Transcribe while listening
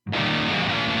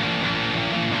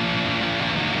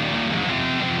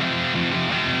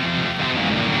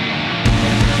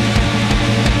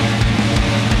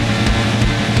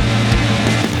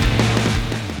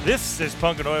is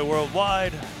Punk and Oi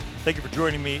Worldwide. Thank you for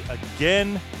joining me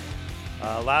again.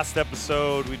 Last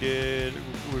episode we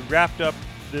wrapped up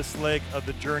this leg of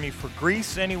the journey for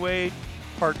Greece anyway.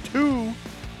 Part 2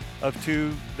 of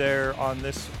 2 there on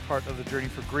this part of the journey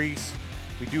for Greece.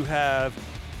 We do have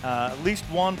at least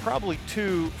one, probably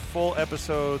 2 full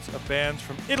episodes of bands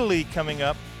from Italy coming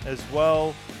up as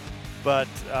well. But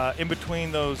in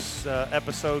between those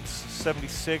episodes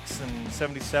 76 and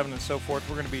 77 and so forth,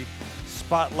 we're going to be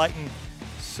spotlighting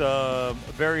some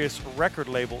various record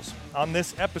labels. On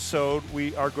this episode,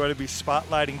 we are going to be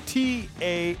spotlighting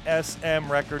TASM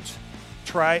Records,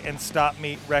 Try and Stop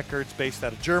Me Records, based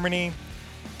out of Germany,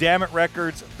 Dammit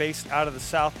Records, based out of the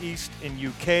Southeast in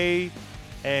UK,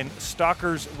 and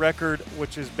Stalkers Record,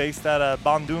 which is based out of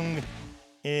Bandung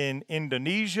in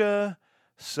Indonesia.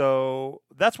 So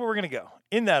that's where we're going to go,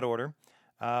 in that order.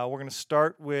 We're going to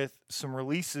start with some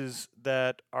releases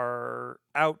that are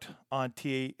out on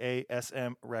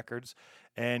TASM Records.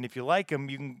 And if you like them,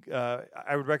 you can.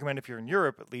 I would recommend, if you're in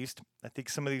Europe at least. I think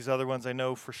some of these other ones I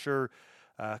know for sure.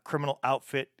 Criminal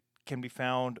Outfit can be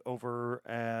found over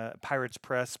Pirates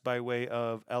Press by way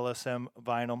of LSM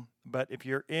Vinyl. But if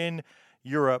you're in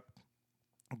Europe,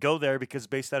 go there because it's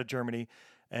based out of Germany,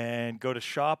 and go to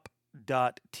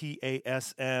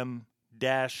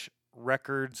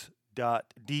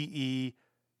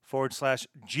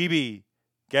shop.tasm-records.de/GB.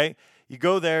 Okay, you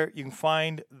go there, you can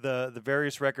find the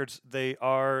various records. They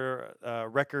are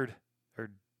record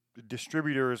or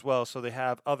distributor as well, so they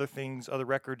have other things, other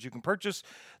records you can purchase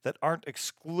that aren't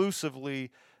exclusively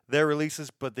their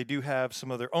releases, but they do have some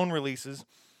of their own releases.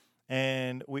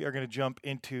 And we are going to jump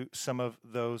into some of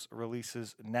those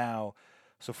releases now.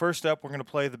 So first up, we're going to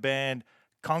play the band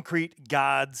Concrete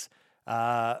Gods.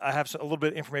 I have a little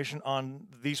bit of information on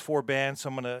these 4 bands, so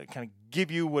I'm going to kind of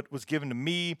give you what was given to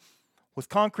me. With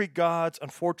Concrete Gods,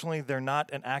 unfortunately, they're not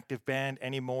an active band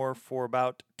anymore for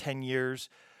about 10 years.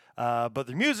 But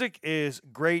their music is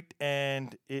great,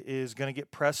 and it is going to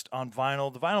get pressed on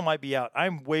vinyl. The vinyl might be out.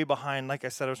 I'm way behind. Like I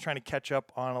said, I was trying to catch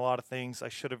up on a lot of things. I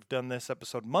should have done this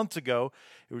episode months ago.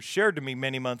 It was shared to me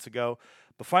many months ago.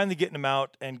 But finally getting them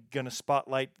out and going to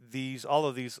spotlight all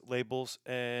of these labels,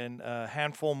 and a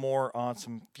handful more on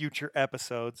some future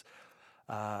episodes.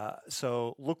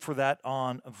 So look for that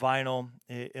on vinyl.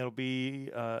 It'll be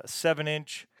a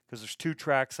 7-inch, because there's 2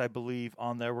 tracks, I believe,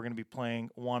 on there. We're going to be playing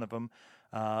one of them.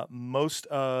 Most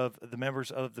of the members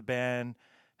of the band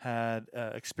had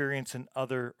experience in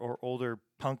other or older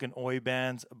punk and oi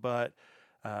bands, but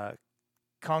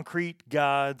Concrete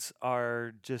Gods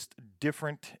are just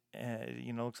different.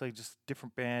 Looks like just a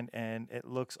different band, and it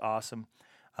looks awesome.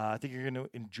 I think you're going to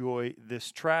enjoy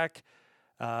this track.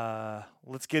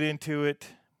 Let's get into it.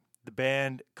 The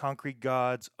band Concrete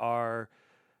Gods are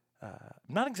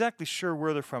not exactly sure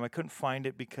where they're from. I couldn't find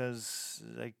it because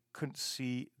I couldn't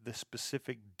see the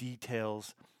specific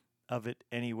details of it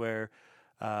anywhere.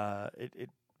 Who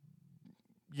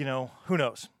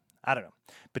knows? I don't know.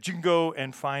 But you can go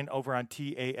and find over on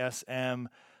TASM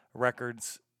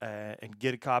Records and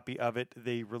get a copy of it.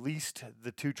 They released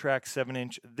the 2-track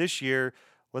 7-inch this year.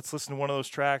 Let's listen to one of those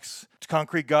tracks. It's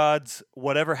Concrete Gods,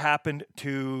 Whatever Happened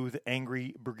to the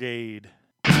Angry Brigade.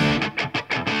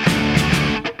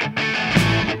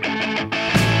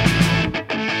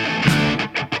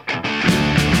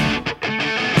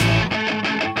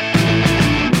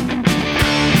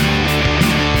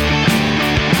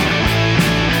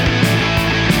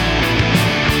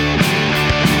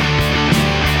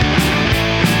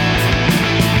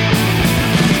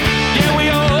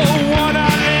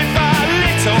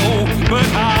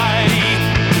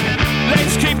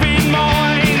 Let's keep in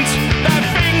mind that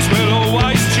things will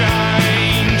always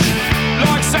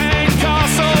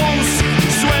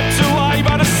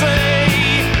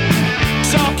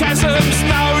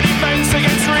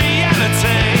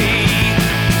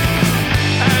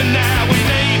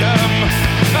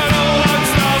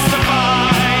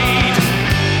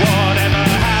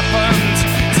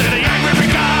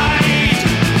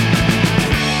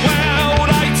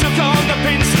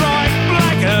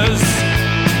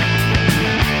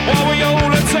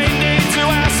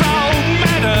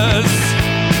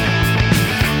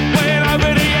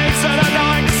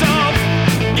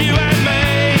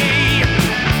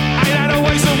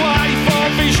always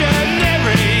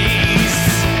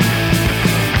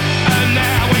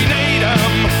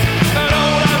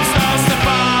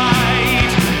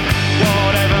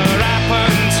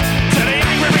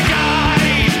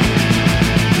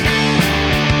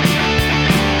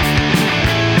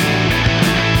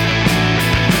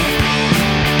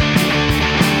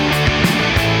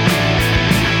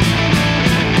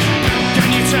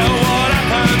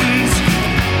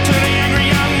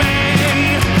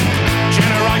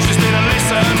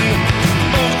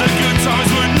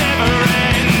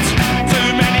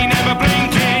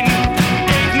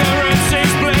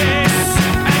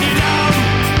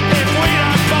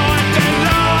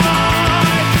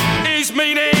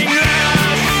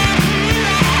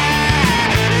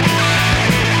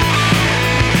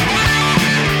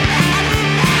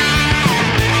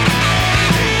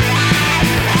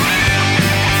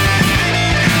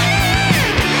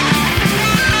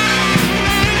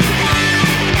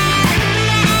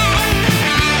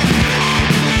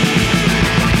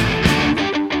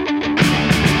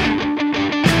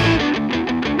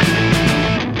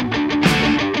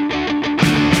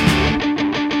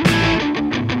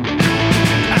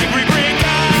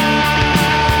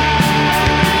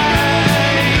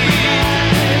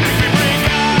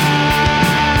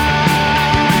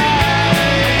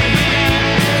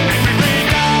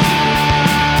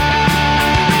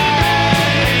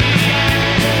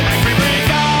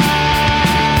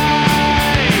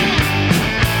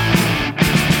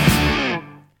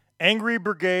Fury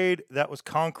Brigade. That was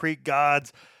Concrete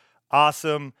Gods.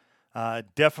 Awesome.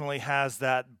 Definitely has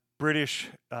that British,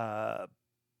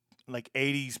 like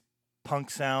 80s punk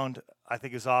sound. I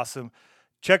think is awesome.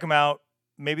 Check them out.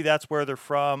 Maybe that's where they're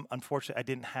from. Unfortunately, I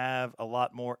didn't have a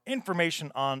lot more information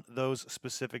on those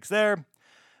specifics there.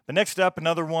 But next up,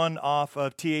 another one off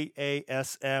of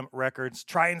TASM Records,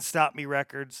 Try and Stop Me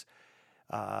Records.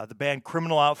 The band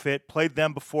Criminal Outfit, played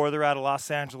them before. They're out of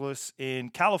Los Angeles in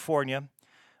California.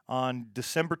 On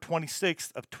December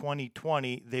 26th of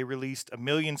 2020, they released A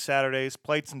Million Saturdays.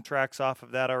 Played some tracks off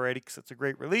of that already because it's a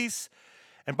great release.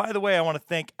 And by the way, I want to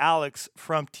thank Alex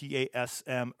from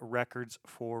TASM Records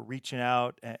for reaching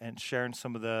out and sharing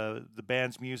some of the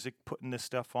band's music, putting this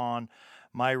stuff on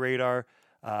my radar.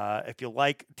 If you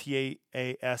like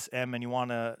TASM and you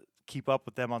want to keep up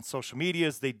with them on social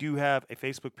medias, they do have a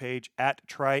Facebook page at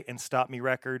Try and Stop Me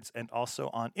Records, and also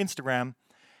on Instagram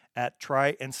at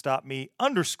Try and Stop Me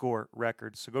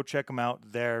 _records. So go check them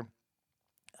out there.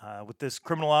 With this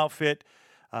Criminal Outfit,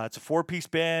 it's a 4-piece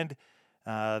band.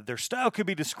 Their style could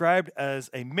be described as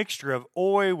a mixture of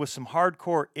oi with some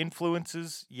hardcore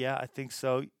influences. Yeah, I think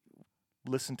so.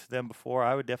 Listened to them before.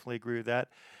 I would definitely agree with that.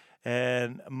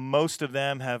 And most of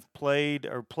them have played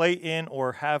or play in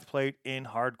or have played in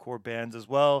hardcore bands as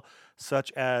well,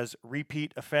 such as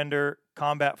Repeat Offender,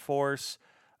 Combat Force,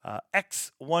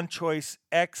 X, One Choice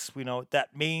X. We know what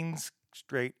that means.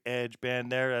 Straight edge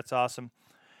band there. That's awesome.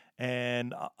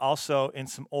 And also in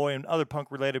some oi and other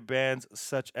punk-related bands,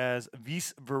 such as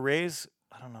Vis Verres.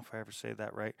 I don't know if I ever say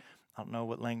that right. I don't know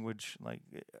what language, like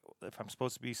if I'm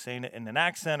supposed to be saying it in an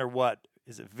accent or what.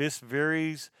 Is it Vis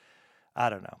Verres?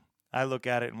 I don't know. I look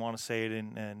at it and want to say it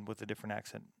in with a different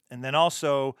accent. And then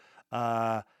also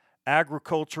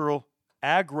Agroculture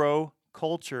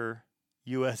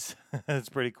US. That's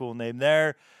a pretty cool name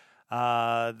there.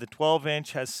 The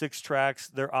 12-inch has 6 tracks.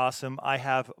 They're awesome. I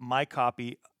have my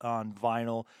copy on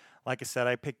vinyl. Like I said,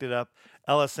 I picked it up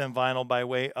LSM vinyl by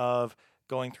way of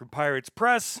going through Pirates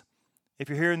Press. If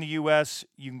you're here in the U.S.,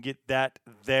 you can get that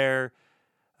there.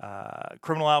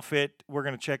 Criminal Outfit, we're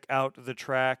going to check out the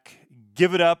track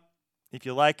Give It Up. If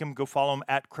you like them, go follow them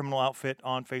at Criminal Outfit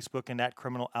on Facebook and at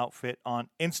Criminal Outfit on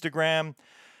Instagram.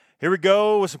 Here we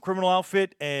go with some Criminal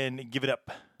Outfit and Give It Up.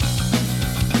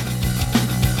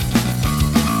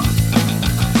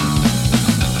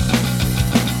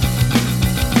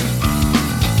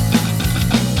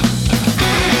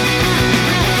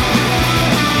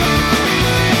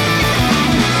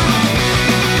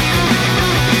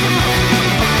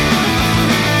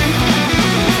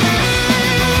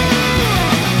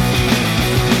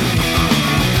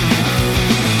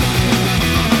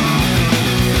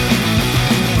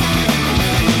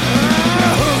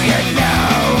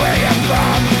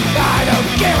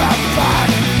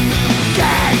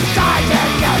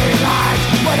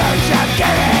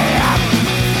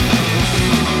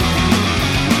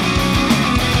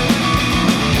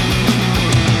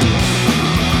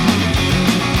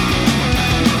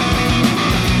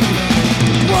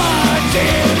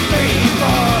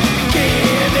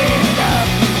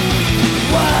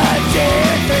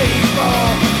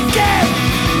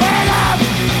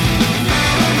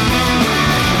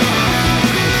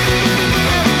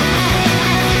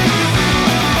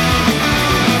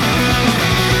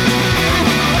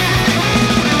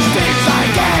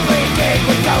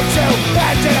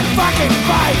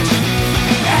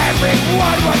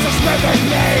 Everyone wants to spread their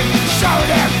name, show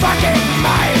their fucking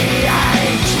might.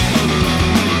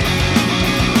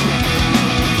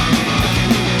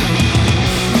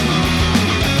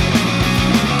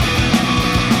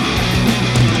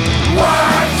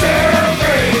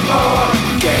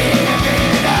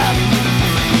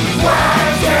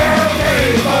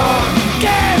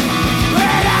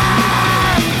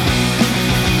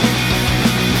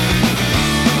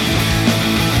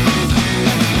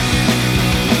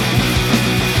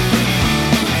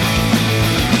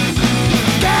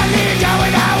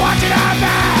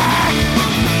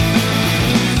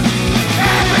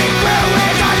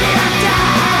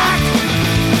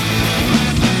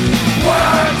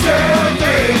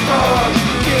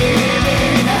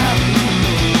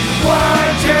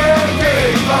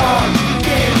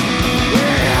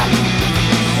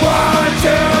 One,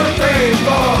 two, three,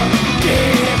 four,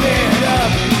 give it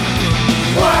up.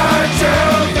 One, two,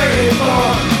 three,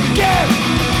 four, give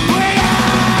it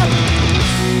up.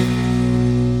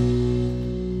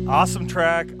 Awesome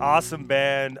track, awesome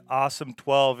band, awesome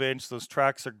 12-inch. Those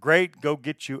tracks are great. Go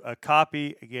get you a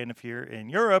copy. Again, if you're in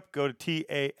Europe, go to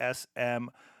TASM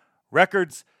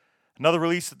Records. Another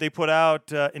release that they put out,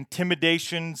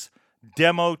 Intimidations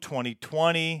Demo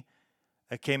 2020.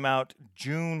 It came out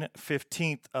June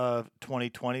 15th of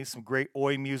 2020. Some great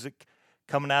Oi music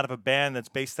coming out of a band that's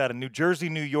based out of New Jersey,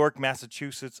 New York,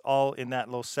 Massachusetts, all in that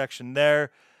little section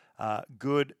there.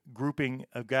 Good grouping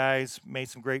of guys, made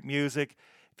some great music.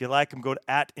 If you like them, go to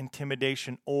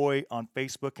 @IntimidationOi on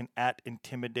Facebook and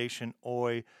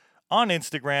 @IntimidationOi on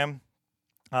Instagram.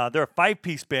 They're a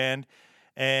 5-piece band,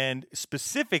 and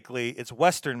specifically, it's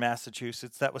Western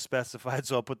Massachusetts. That was specified,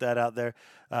 so I'll put that out there.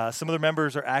 Some of the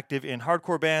members are active in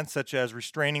hardcore bands such as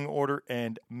Restraining Order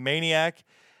and Maniac.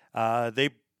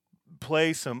 They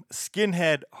play some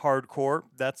skinhead hardcore.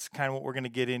 That's kind of what we're going to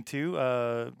get into,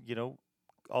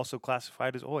 also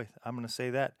classified as Oi. I'm going to say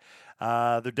that.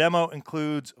 Their demo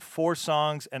includes 4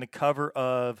 songs and a cover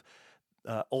of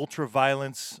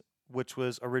Ultraviolence, which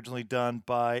was originally done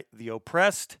by The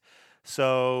Oppressed.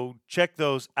 So check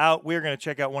those out. We're going to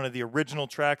check out one of the original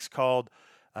tracks called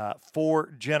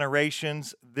 4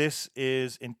 Generations. This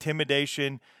is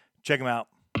Intimidation. Check them out.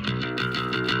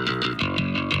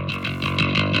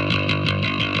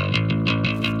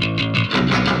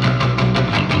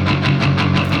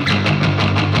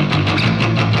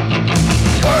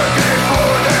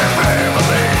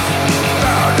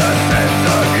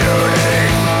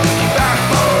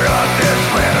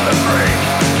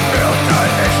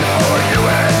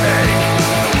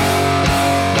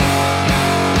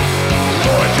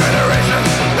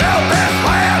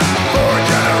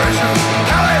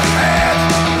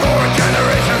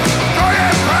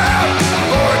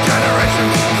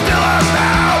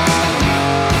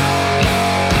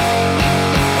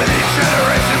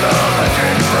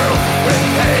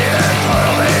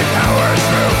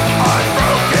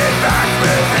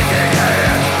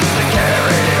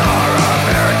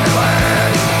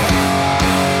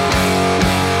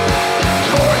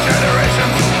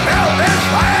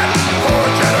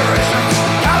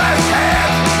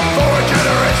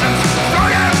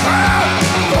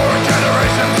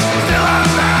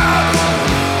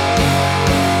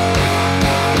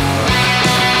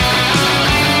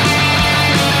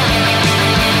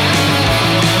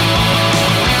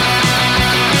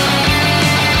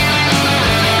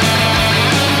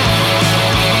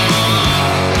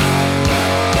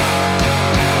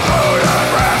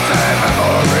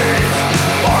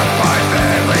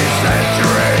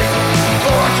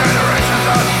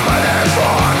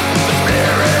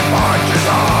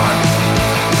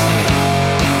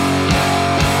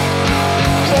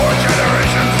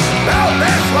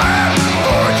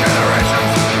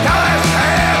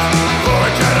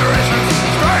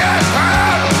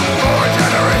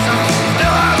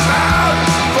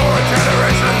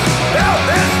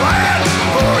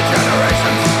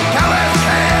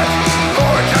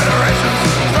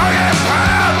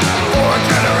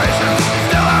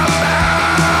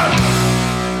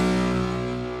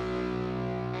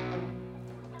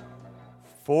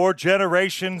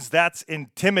 Generations, that's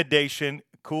Intimidation.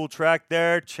 Cool track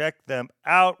there. Check them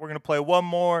out. We're going to play one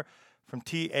more from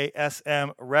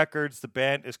TASM Records. The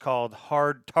band is called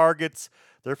Hard Targets.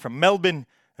 They're from Melbourne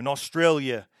in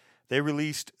Australia. They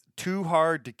released Too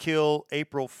Hard to Kill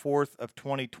April 4th of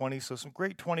 2020. So some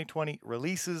great 2020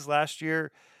 releases last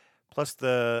year, plus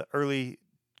the early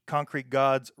Concrete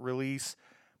Gods release.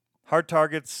 Hard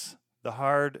Targets, the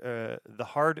hard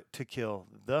to kill.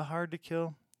 The Hard to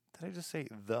Kill? Did I just say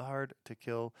The Hard to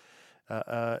Kill?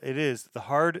 It is the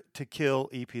Hard to Kill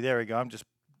EP. There we go. I'm just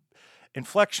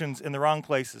inflections in the wrong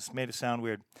places. Made it sound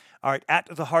weird. All right,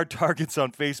 @The Hard Targets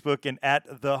on Facebook and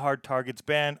 @The Hard Targets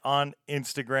Band on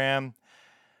Instagram.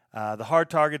 The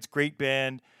Hard Targets, great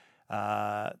band.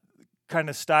 Kind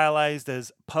of stylized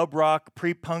as pub rock,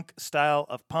 pre-punk style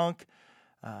of punk.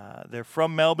 They're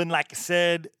from Melbourne, like I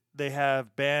said. They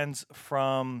have bands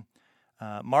from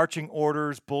Marching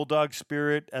Orders, Bulldog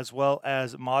Spirit, as well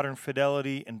as Modern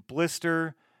Fidelity and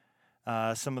Blister.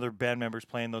 Some of their band members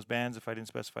play in those bands, if I didn't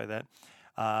specify that.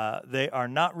 They are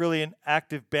not really an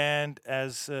active band,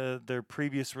 as their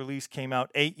previous release came out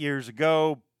 8 years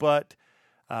ago, but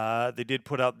they did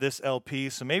put out this LP,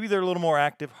 so maybe they're a little more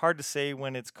active. Hard to say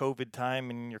when it's COVID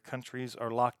time and your countries are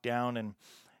locked down and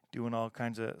doing all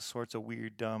kinds of sorts of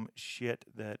weird, dumb shit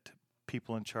that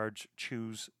people in charge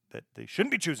choose that they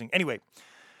shouldn't be choosing. Anyway,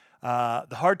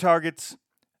 the Hard Targets,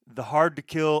 the Hard to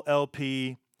Kill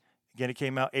LP. Again, it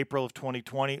came out April of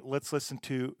 2020. Let's listen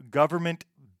to Government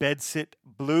Bedsit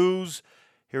Blues.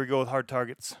 Here we go with Hard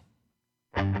Targets.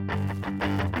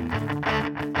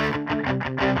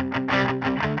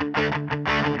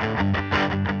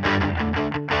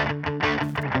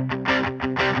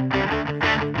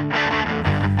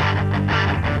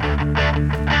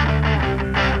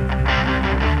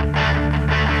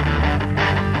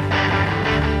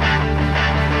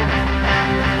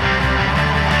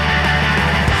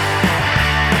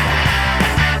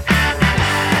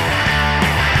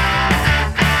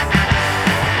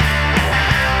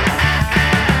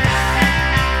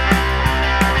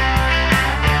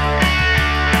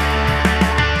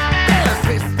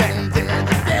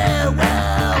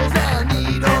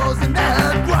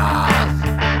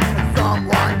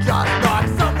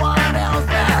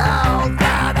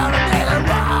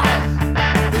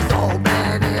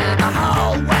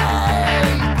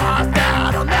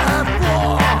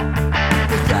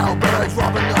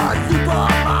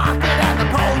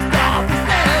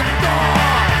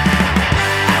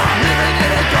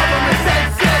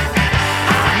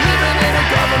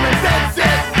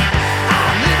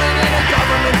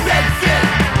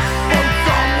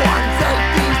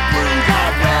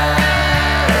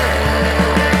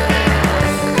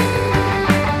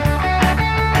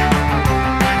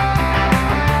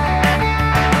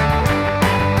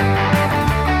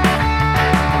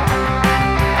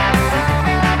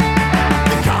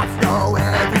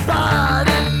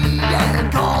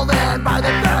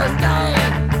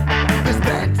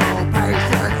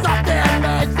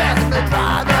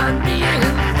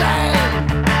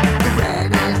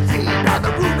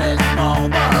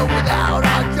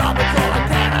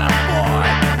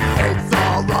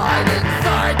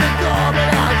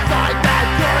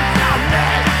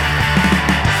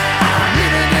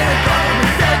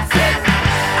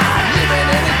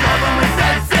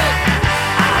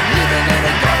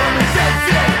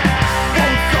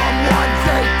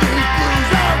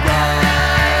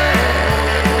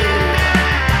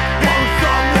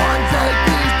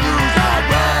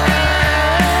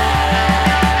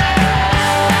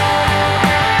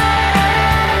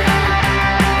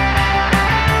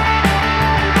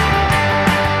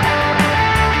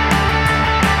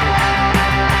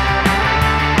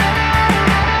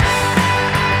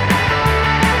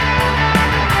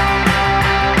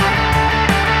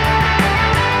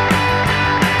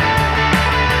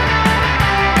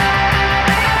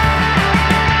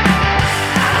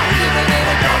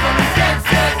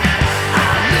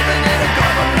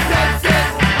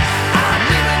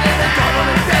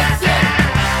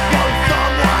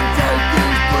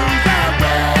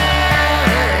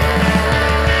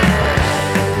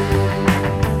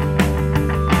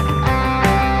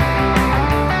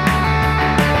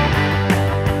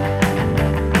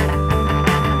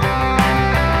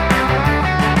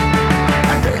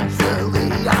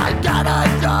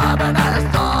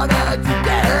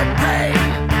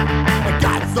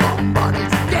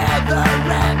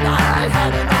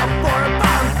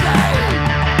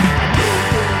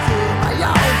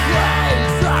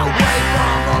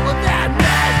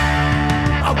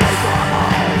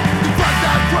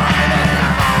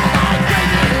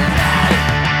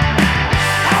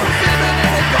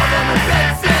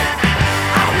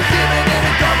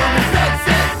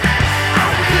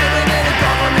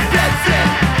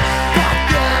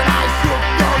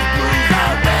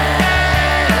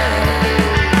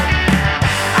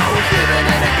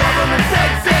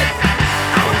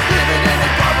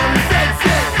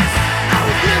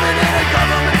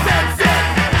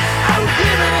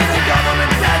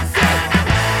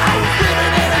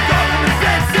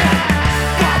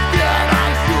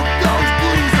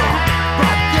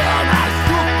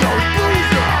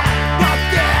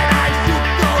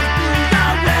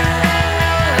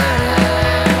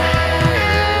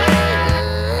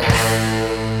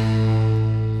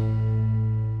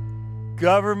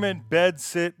 Government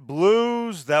Bedsit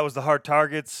Blues. That was the Hard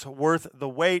Targets, worth the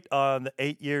wait on the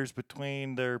 8 years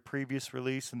between their previous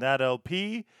release and that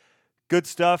LP. Good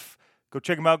stuff. Go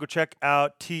check them out. Go check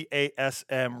out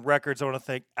TASM Records. I want to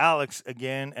thank Alex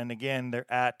again and again. They're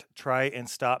at Try and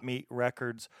Stop Me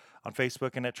Records on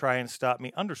Facebook and at Try and Stop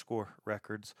Me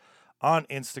 _records on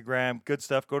Instagram. Good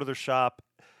stuff. Go to their shop,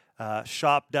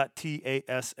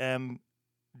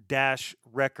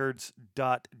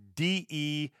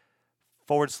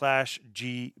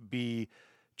 shop.tasm-records.de/GB.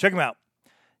 Check them out.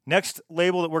 Next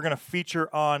label that we're going to feature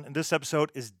on this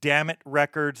episode is Dammit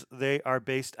Records. They are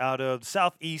based out of the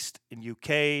Southeast in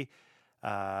UK.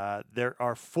 There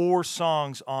are 4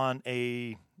 songs on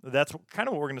that's kind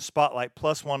of what we're going to spotlight,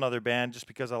 plus one other band, just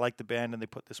because I like the band and they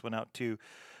put this one out too.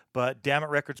 But Dammit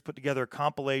Records put together a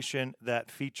compilation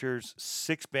that features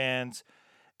 6 bands,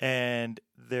 and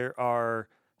there are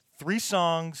 4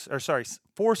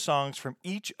 songs from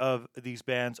each of these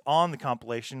bands on the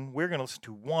compilation. We're going to listen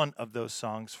to one of those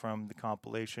songs from the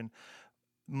compilation,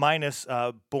 minus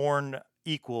Born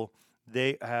Equal.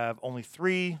 They have only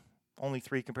three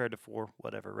compared to 4,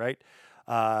 whatever, right?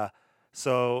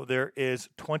 So there is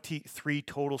 23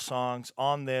 total songs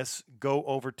on this. Go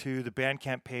over to the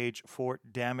Bandcamp page for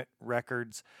Dammit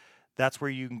Records. That's where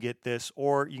you can get this,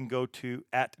 or you can go to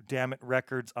 @Dammit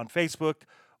Records on Facebook,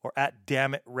 or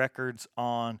 @Dammit Records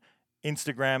on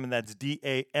Instagram, and that's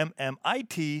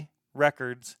DAMMIT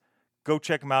Records. Go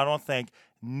check them out. I want to thank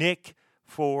Nick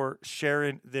for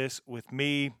sharing this with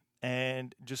me.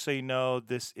 And just so you know,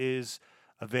 this is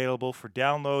available for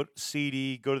download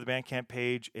CD. Go to the Bandcamp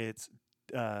page. It's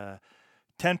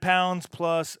 £10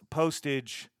 plus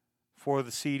postage for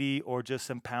the CD, or just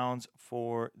some pounds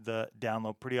for the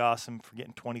download. Pretty awesome for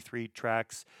getting 23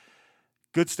 tracks.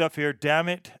 Good stuff here.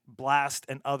 Dammit, Blast,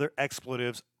 and Other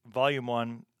Expletives, Volume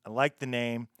 1. I like the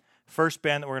name. First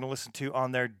band that we're going to listen to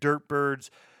on there, Dirtbirds.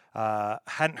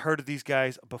 Hadn't heard of these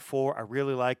guys before. I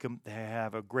really like them. They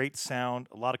have a great sound,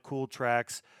 a lot of cool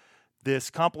tracks. This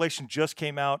compilation just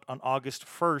came out on August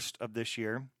 1st of this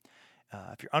year.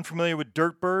 If you're unfamiliar with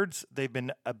Dirtbirds, they've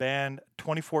been a band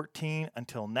 2014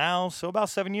 until now, so about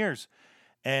 7 years.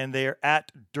 And they are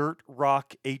at Dirt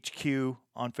Rock HQ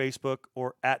on Facebook,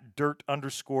 or at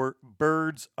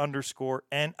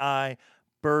dirt_birds_NI,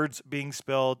 birds being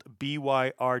spelled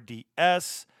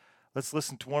BYRDS. Let's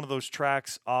listen to one of those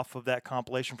tracks off of that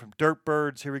compilation from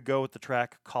Dirtbirds. Here we go with the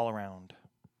track Call Around.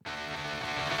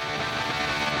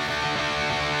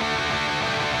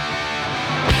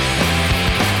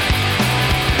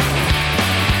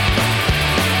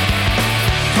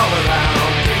 Call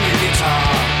around, bring your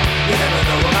guitar. You never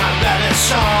know when I've got a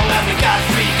song, and we got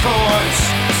 3 chords,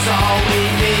 that's all we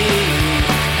need.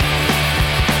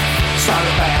 Start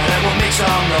a band and we'll make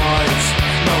some noise.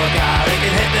 Know a guy who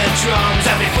can hit the drums,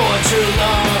 and before too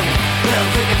long,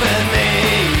 they'll think of me.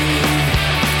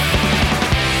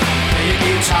 Play your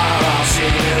guitar, I'll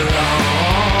sing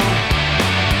along.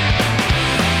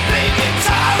 Play your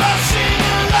guitar, I'll sing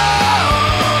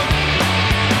along.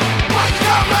 Why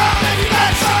come round if you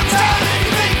got some time, if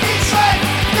you think it's right,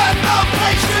 got no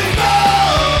place to go.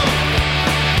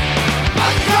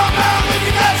 Why come round if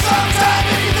you got some time,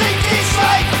 if you think it's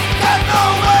right, got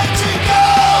nowhere to go.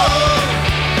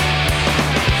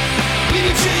 We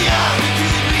were too young, and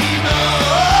could we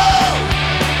know?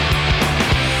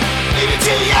 We were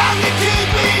too young, and could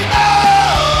we know?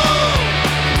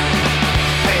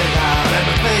 Play it loud and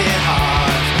we play it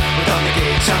hard. We done the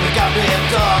gigs and we got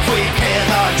ripped off. We paid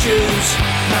our dues,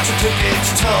 now she took its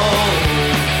toll.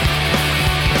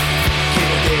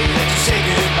 Came a day that you say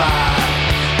goodbye.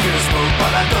 Hear a smoke,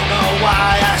 but I don't know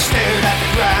why. I stared at the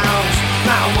ground,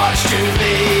 now watched you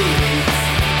leave.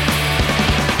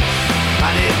 I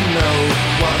didn't know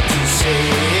what to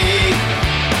say.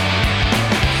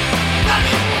 I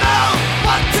didn't know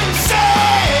what to say.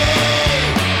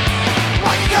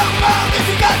 Why come round if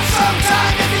you got some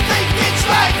time, if you think it's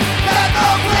right, got no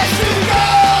place to go.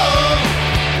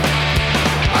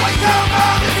 Why come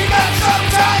round if you got some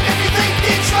time, if you think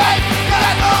it's right,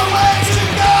 got nowhere to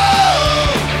go.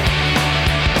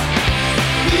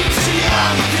 We were too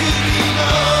young, could we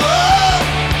know?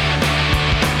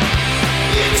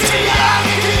 We were too young,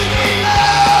 could we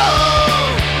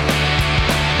know?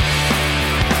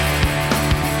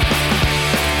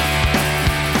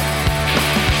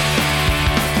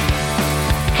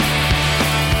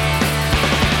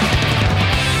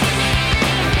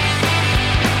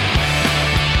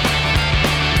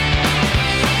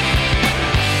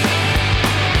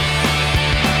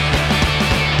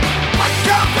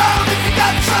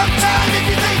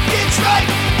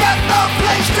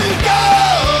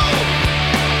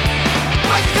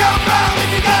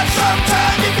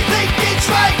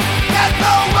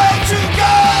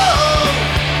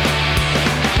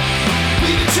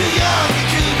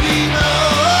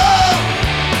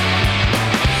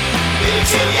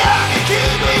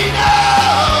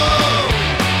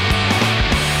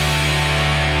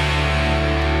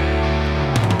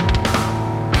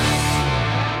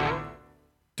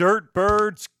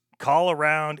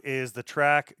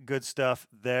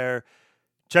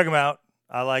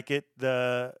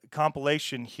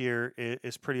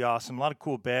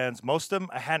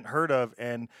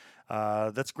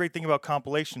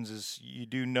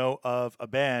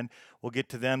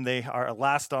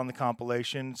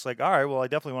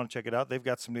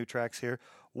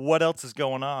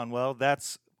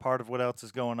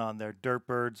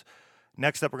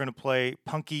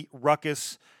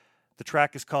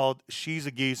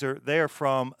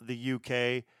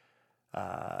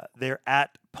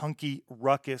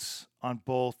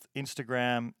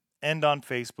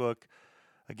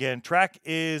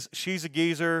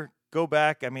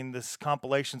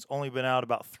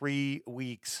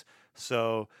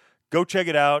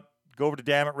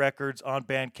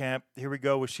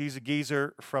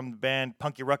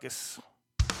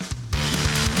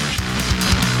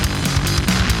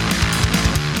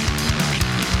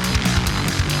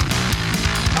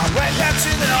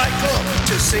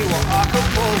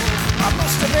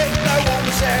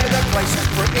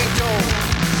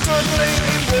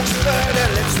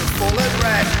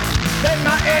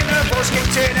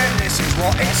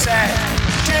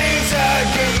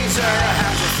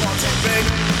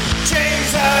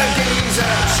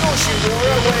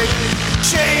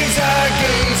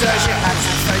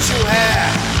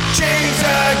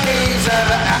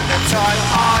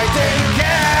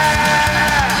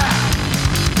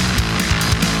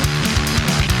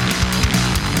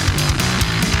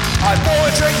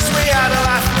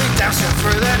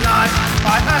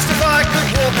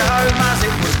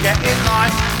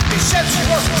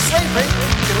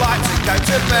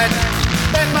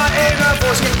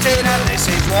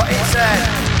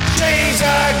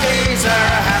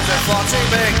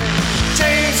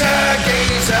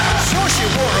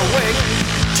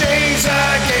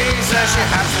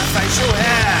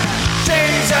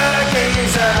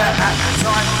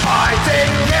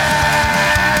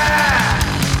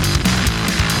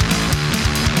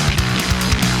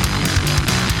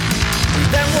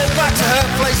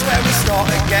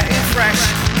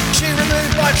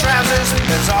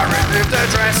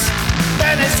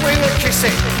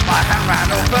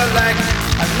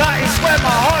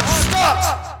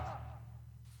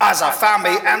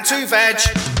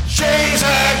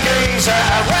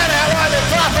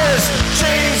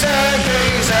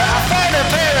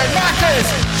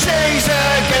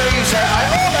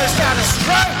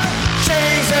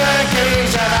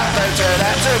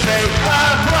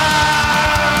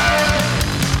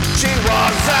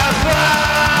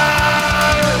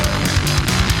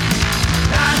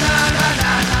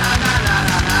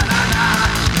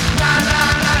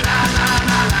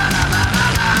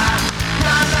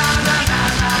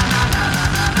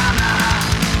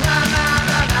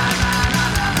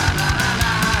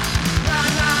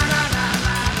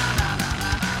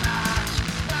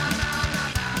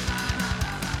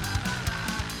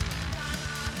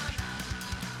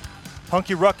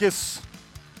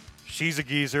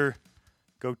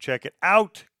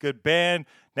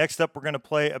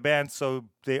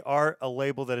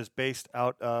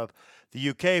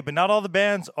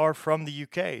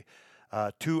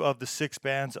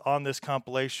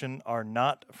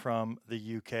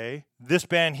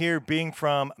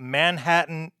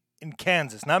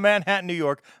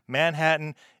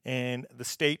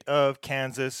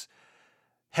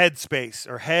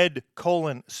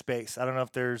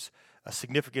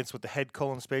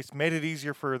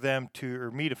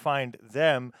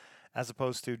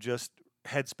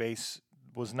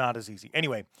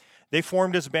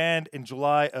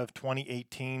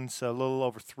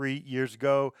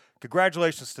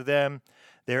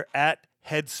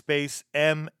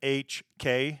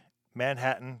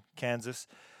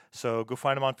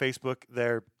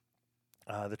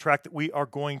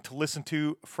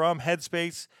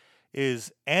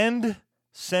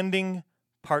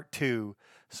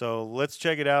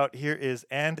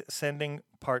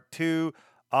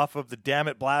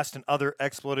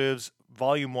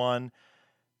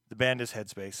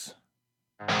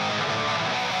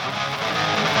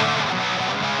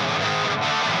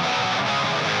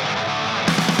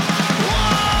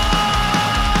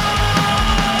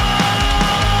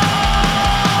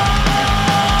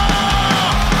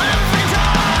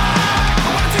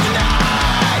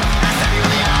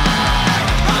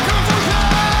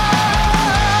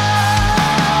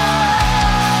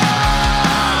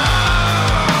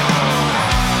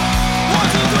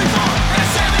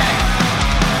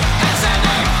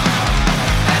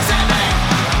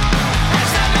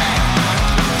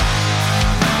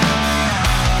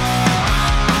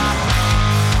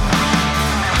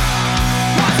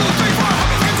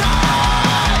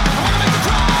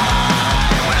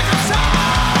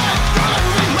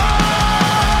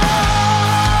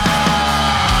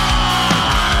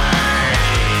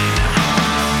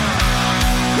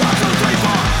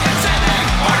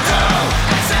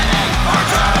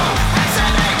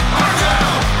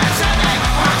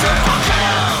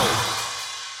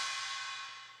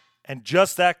 been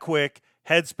just that quick.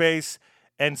 Headspace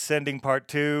and Sending Part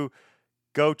 2.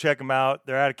 Go check them out.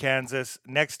 They're out of Kansas.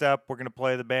 Next up, we're going to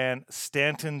play the band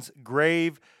Stanton's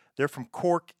Grave. They're from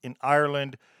Cork in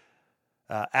Ireland.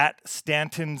 At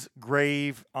Stanton's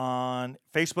Grave on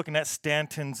Facebook and at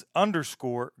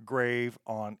Stanton's_grave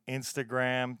on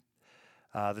Instagram.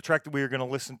 The track that we are going to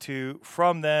listen to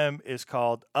from them is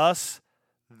called Us,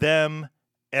 Them,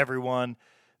 Everyone.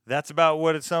 That's about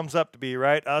what it sums up to be,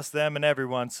 right? Us, them, and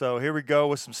everyone. So here we go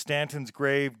with some Stanton's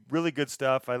Grave. Really good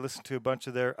stuff. I listened to a bunch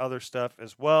of their other stuff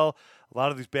as well. A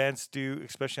lot of these bands do,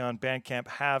 especially on Bandcamp,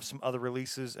 have some other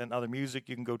releases and other music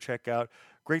you can go check out.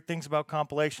 Great things about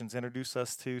compilations. Introduce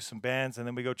us to some bands, and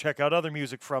then we go check out other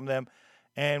music from them.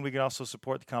 And we can also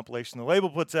support the compilation the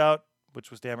label puts out, which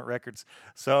was Damn It Records.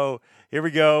 So here we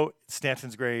go.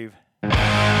 Stanton's Grave.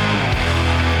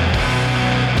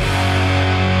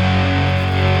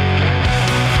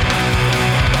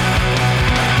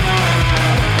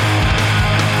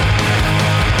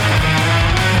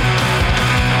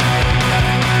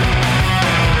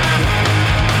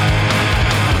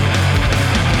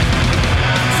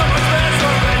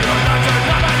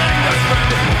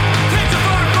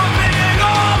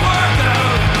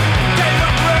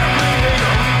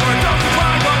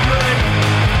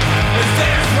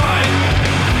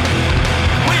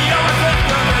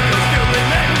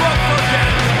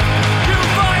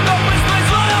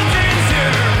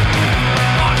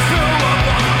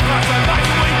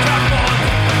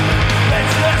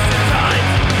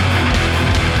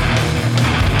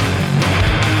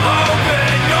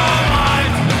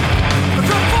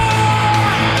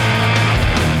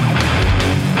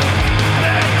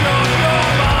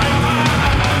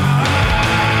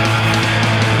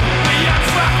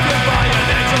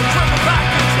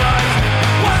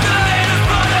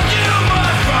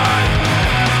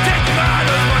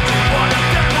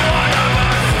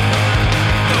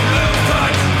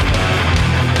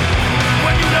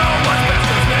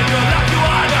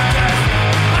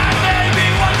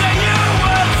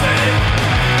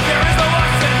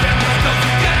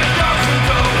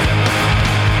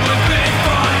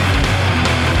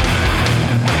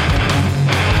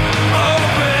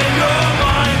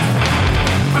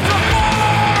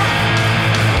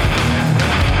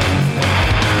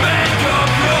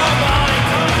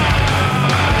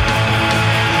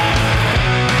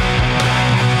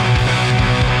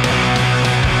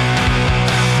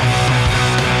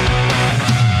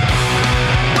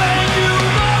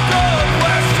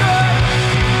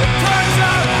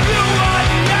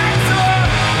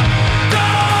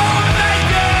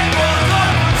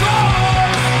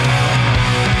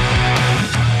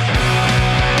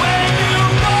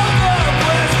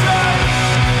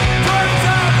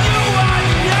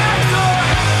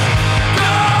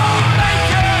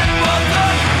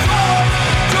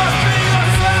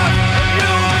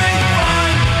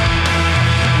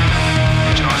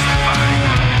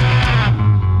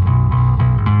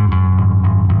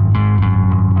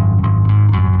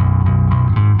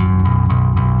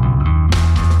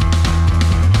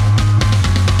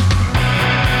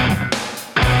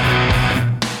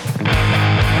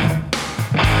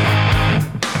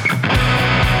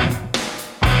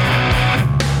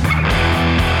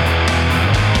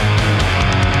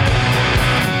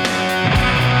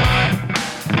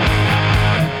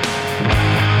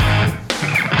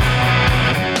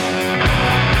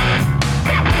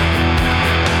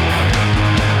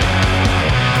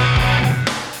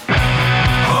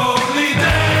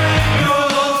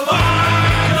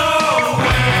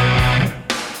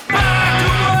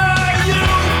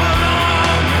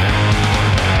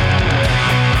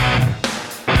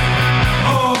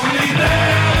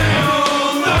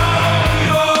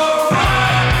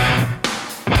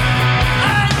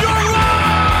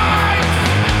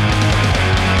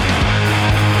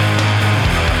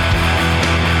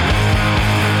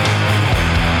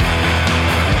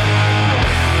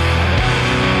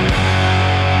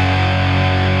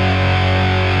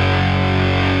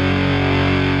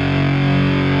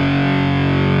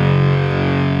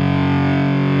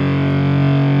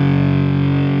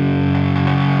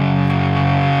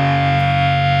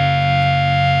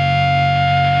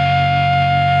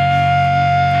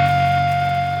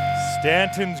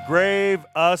 Stanton's Grave,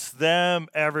 Us, Them,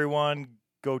 Everyone.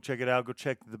 Go check it out. Go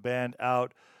check the band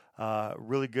out.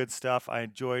 Really good stuff. I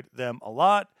enjoyed them a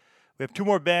lot. We have two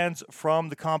more bands from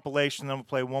the compilation. Then we'll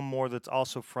play one more that's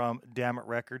also from Damn It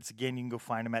Records. Again, you can go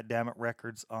find them at Damn It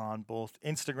Records on both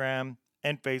Instagram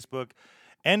and Facebook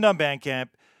and on Bandcamp.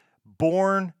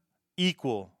 Born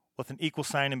Equal, with an equal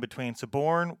sign in between. So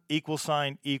Born, equal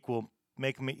sign, equal,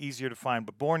 making me easier to find.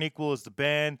 But Born Equal is the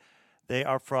band. They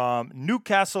are from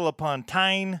Newcastle upon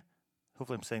Tyne.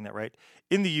 Hopefully I'm saying that right.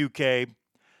 In the UK.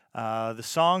 The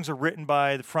songs are written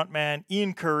by the frontman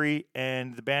Ian Curry,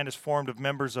 and the band is formed of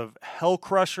members of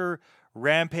Hellcrusher,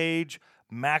 Rampage,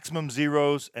 Maximum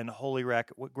Zeros, and Holy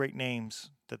Racket. What great names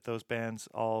that those bands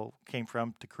all came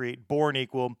from to create Born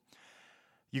Equal.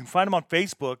 You can find them on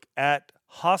Facebook at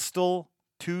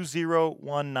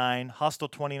Hostel2019, Hostel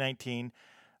 2019.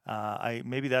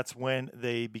 Maybe that's when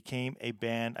they became a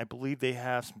band. I believe they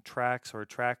have some tracks or a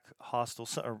track Hostel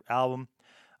or album.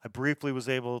 I briefly was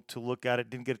able to look at it,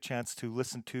 didn't get a chance to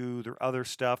listen to their other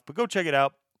stuff, but go check it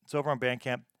out. It's over on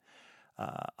Bandcamp.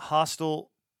 Hostel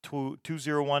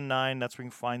 2019, that's where you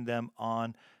can find them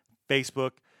on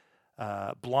Facebook.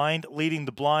 Blind Leading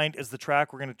the Blind is the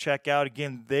track we're going to check out.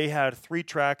 Again, they had 3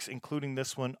 tracks, including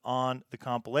this one on the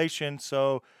compilation.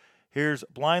 So here's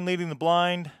Blind Leading the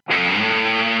Blind.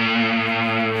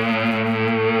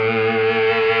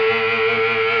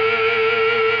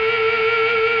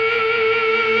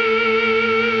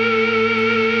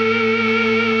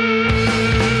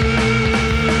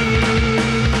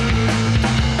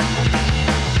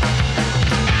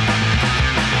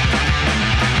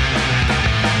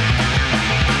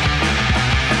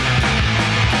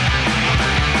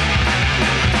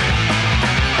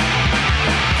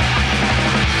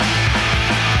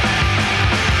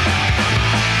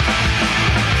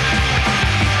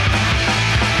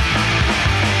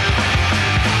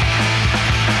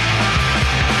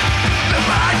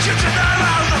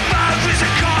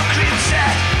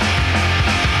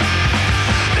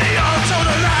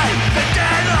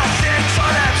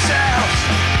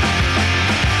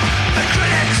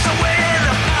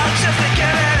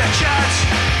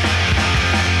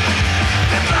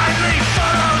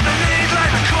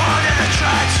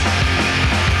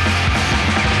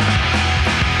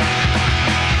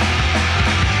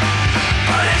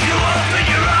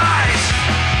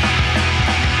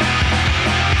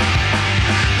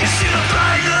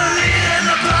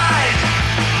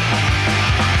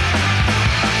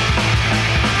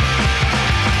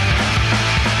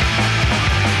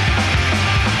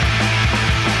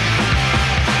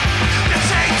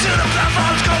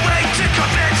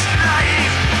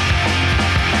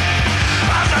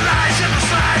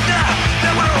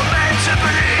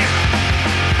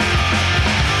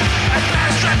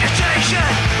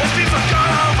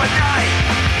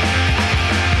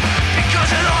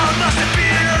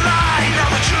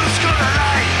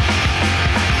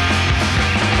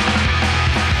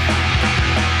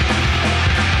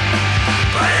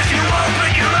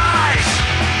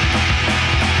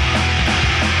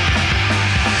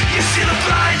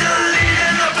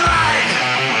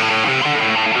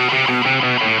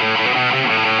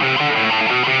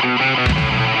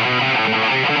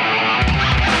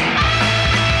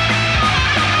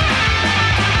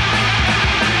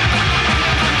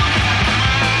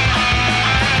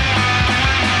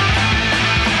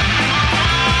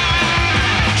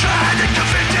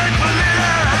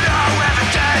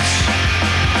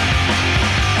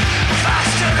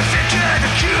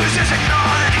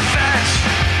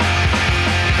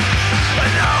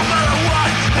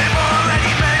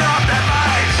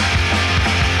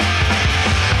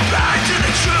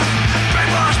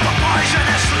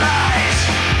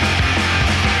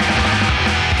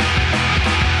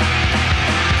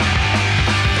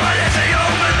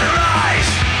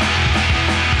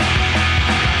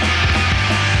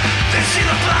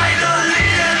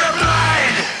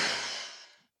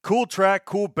 Cool track,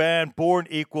 cool band, Born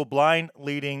Equal, Blind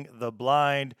Leading the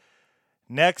Blind.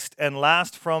 Next and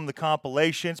last from the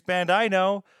compilations, band I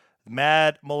know,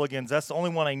 Mad Mulligans. That's the only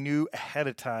one I knew ahead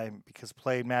of time because I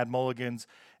played Mad Mulligans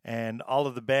and all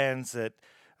of the bands that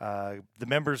the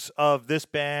members of this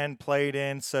band played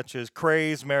in, such as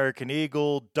Craze, American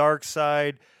Eagle, Dark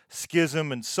Side,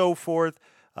 Schism, and so forth.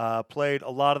 Played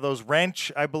a lot of those.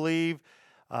 Wrench, I believe.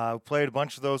 Played a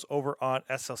bunch of those over on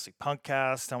SLC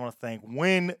Punkcast. I want to thank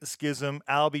Win, Schism,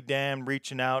 I'll Be Damned,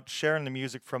 reaching out, sharing the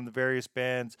music from the various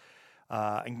bands,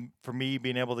 and for me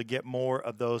being able to get more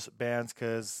of those bands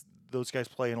because those guys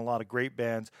play in a lot of great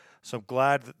bands. So I'm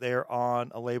glad that they're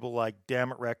on a label like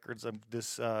Damn It Records.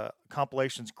 This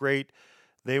compilation's great.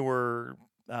 They were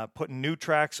putting new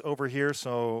tracks over here,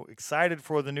 so excited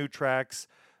for the new tracks.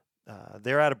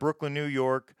 They're out of Brooklyn, New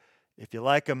York. If you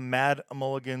like them, Mad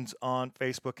Mulligans on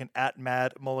Facebook and at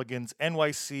Mad Mulligans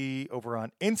NYC over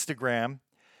on Instagram.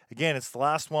 Again, it's the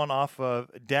last one off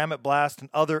of Damn It Blast and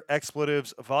Other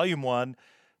Expletives Volume 1.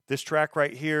 This track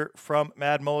right here from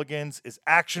Mad Mulligans is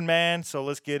Action Man, so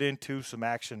let's get into some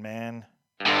Action Man.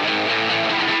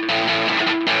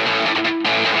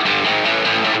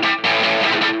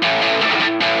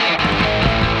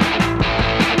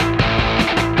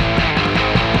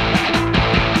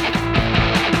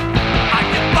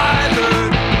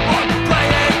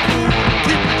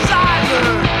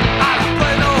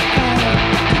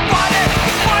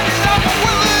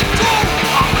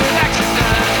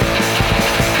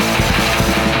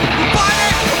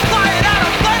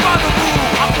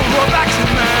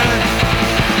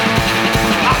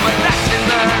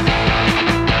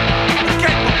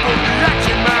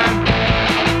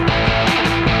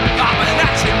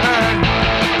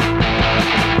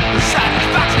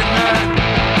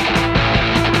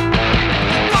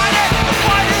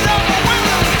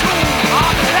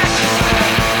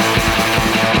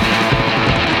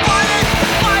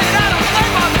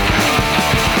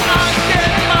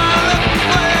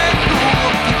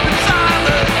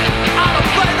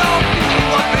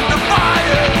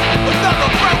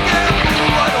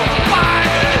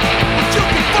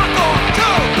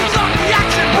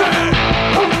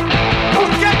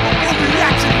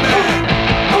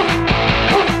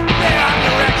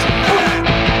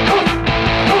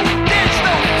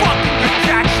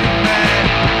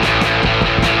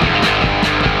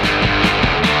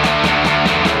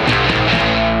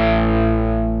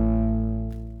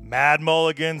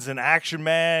 hooligans and Action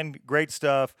Man. Great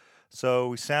stuff. So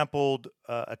we sampled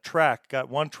a track, got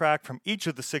one track from each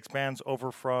of the 6 bands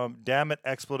over from Damn It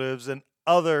Blast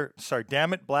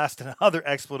and Other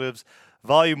Expletives,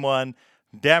 Volume 1,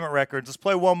 Damn It Records. Let's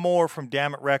play one more from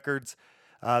Damn It Records.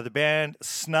 The band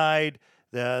Snide,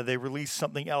 they released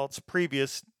something else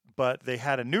previous, but they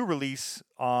had a new release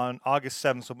on August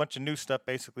 7th, so a bunch of new stuff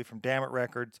basically from Damn It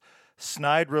Records.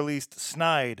 Snide released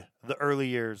Snide, The Early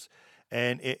Years,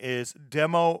 and it is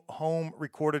demo home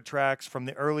recorded tracks from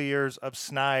the early years of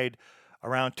Snide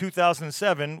around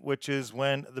 2007, which is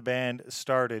when the band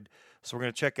started. So we're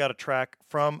going to check out a track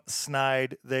from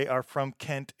Snide. They are from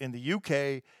Kent in the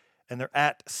UK, and they're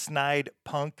at Snide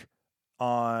Punk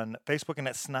on Facebook and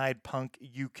at Snide Punk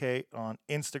UK on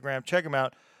Instagram. Check them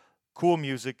out. Cool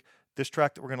music. This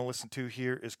track that we're going to listen to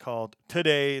here is called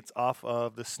Today. It's off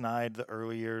of the Snide, The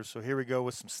Early Years. So here we go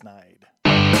with some Snide.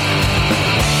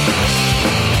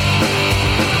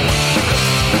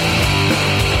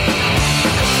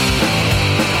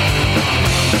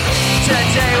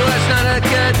 Today was not a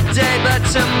good day, but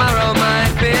tomorrow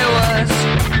might be worse.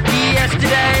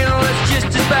 Yesterday was just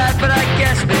as bad, but I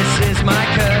guess this is my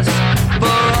curse.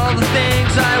 For all the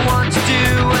things I want to do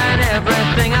and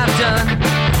everything I've done,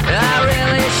 I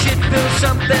really should feel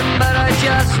something, but I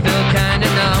just feel kinda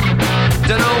numb.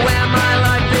 Don't know where my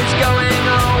life is going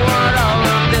or what all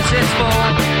of this is for.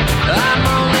 I'm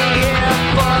only here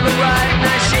for the ride and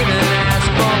I shouldn't ask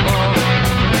for more.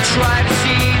 Try to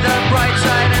see the bright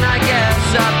side and I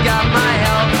guess I've got my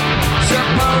health.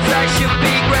 Suppose I should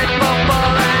be grateful for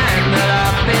the hand that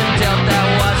I've been dealt. That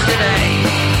was today.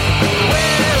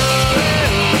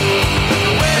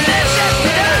 This is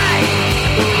today.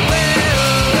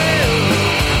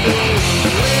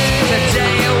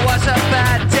 Today it was a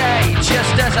bad day,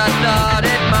 just as I thought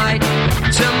it might.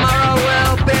 Tomorrow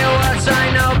will be worse,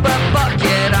 I know, but fuck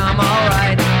it, I'm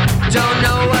alright. Don't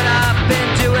know what I've been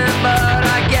doing, but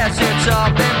I guess it's all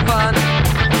been fun.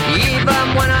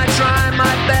 Even when I try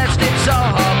my best, it's all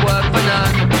hard work for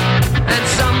none. And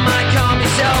some might call me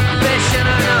selfish, and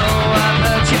I know I've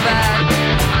hurt you bad,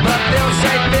 but feel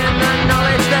safe in the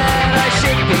knowledge that I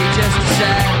should be just as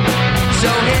sad. So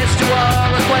here's to all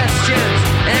the questions,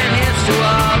 and here's to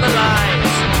all the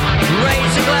lies.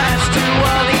 Raise a glass to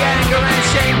all the anger and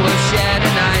shame was shed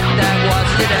a night that was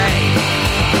today.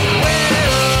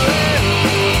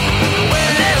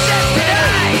 This is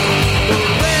today.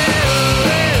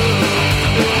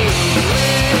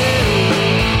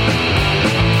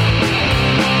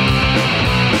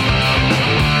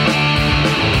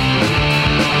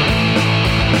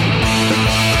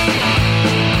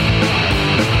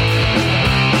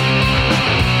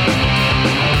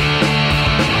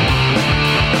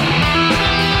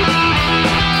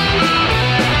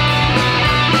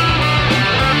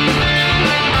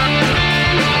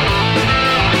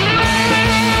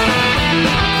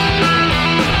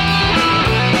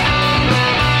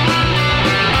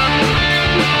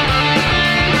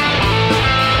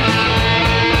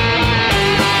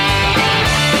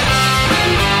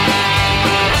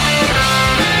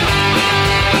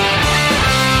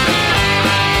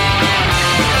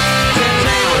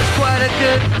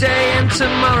 Day and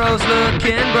tomorrow's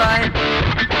looking bright.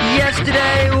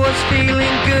 Yesterday was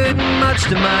feeling good, much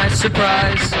to my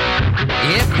surprise.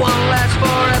 It won't last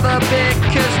forever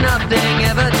because nothing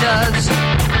ever does.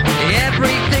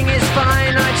 Everything is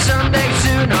finite, someday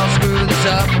soon I'll screw this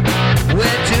up.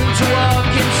 We're doomed to walk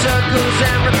in circles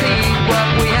and repeat what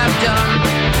we have done.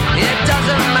 It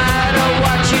doesn't matter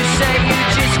what you say, you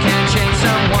just can't change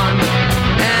someone.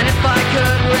 And if I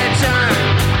could return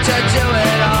to do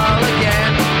it all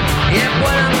again, it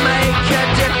wouldn't make a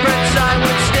difference, I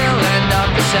would still end up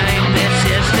the same. This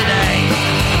is today.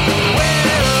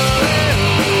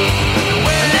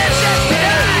 This is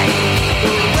today.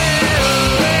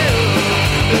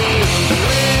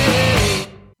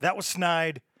 That was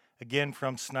Snide, again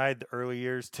from Snide, The Early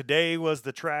Years. Today was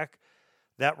the track.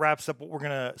 That wraps up what we're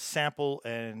going to sample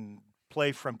and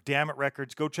play from Damn It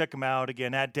Records. Go check them out,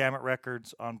 again, at Damn It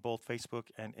Records on both Facebook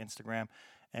and Instagram.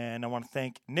 And I want to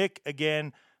thank Nick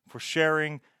again for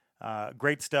sharing.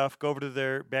 Great stuff. Go over to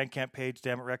their Bandcamp page,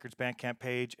 Damn It Records Bandcamp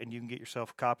page, and you can get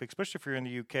yourself a copy, especially if you're in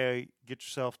the UK. Get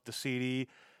yourself the CD.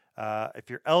 If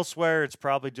you're elsewhere, it's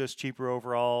probably just cheaper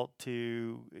overall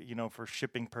for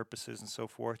shipping purposes and so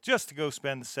forth, just to go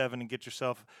spend the $7 and get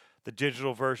yourself the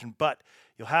digital version. But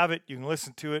you'll have it. You can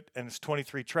listen to it, and it's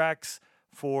 23 tracks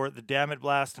for the Damn It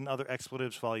Blast and Other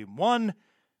Expletives Volume 1.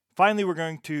 Finally, we're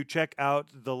going to check out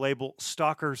the label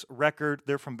Stalker's Record.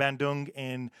 They're from Bandung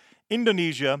in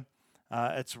Indonesia.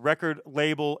 It's a record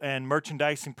label and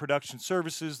merchandising production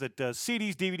services that does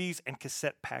CDs, DVDs, and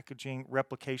cassette packaging,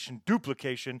 replication,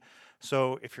 duplication.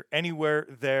 So if you're anywhere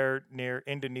there near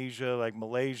Indonesia, like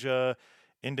Malaysia,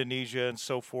 Indonesia, and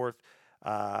so forth,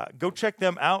 go check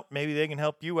them out. Maybe they can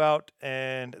help you out.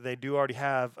 And they do already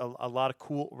have a lot of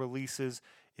cool releases.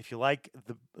 If you like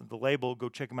the label, go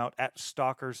check them out at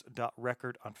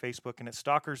stalkers.record on Facebook and at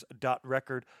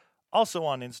stalkers.record also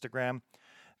on Instagram.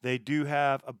 They do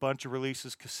have a bunch of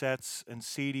releases, cassettes and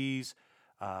CDs.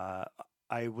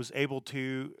 I was able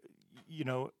to,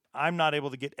 I'm not able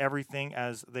to get everything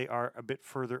as they are a bit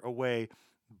further away,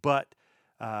 but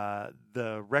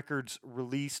the records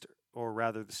released, or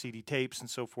rather the CD tapes and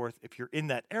so forth, if you're in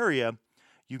that area,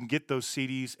 you can get those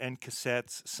CDs and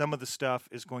cassettes. Some of the stuff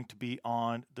is going to be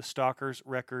on the Stalkers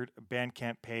Record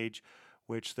Bandcamp page,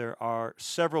 which there are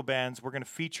several bands. We're going to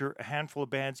feature a handful of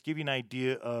bands, give you an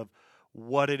idea of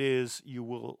what it is you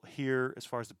will hear as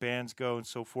far as the bands go and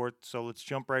so forth. So let's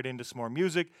jump right into some more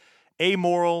music.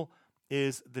 Amoral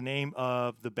is the name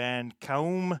of the band.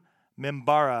 Kaum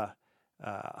Membara,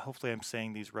 hopefully I'm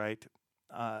saying these right,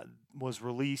 was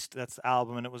released. That's the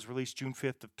album, and it was released June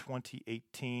 5th of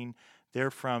 2018.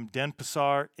 They're from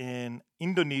Denpasar in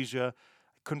Indonesia.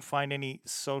 I couldn't find any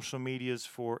social medias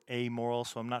for Amoral,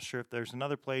 so I'm not sure if there's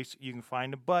another place you can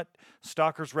find them. But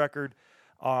Stalkers Record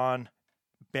on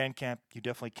Bandcamp, you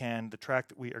definitely can. The track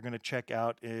that we are going to check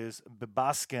out is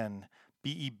Bebaskan,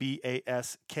 Bebaskan.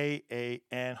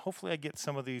 Hopefully I get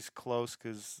some of these close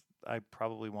because I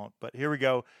probably won't. But here we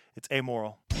go. It's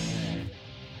Amoral.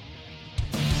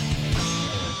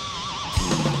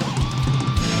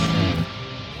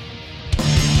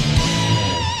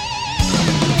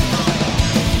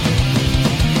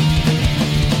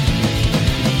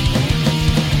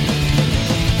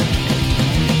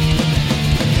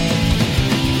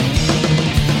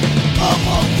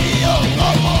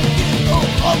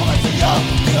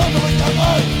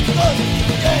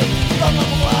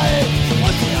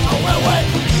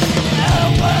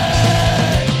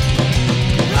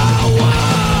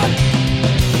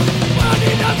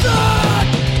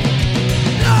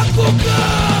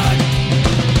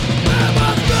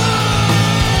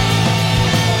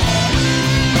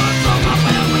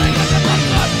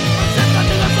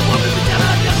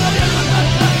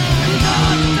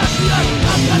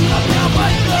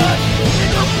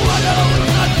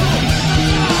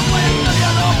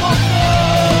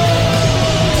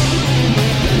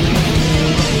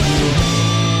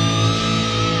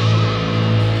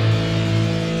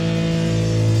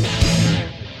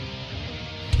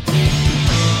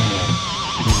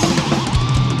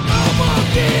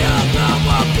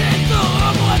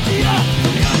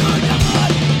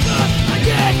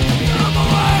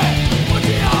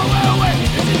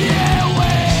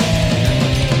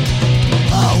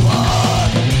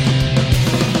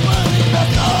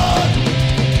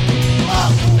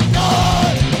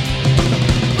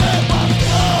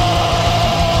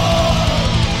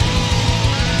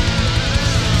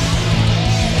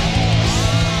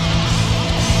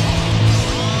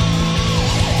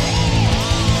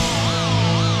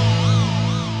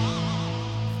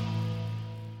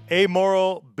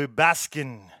 Amoral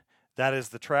Bebaskan. That is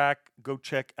the track. Go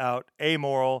check out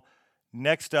Amoral.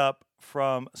 Next up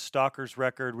from Stalkers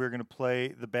Record, we're going to play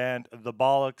the band The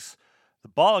Bollocks. The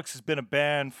Bollocks has been a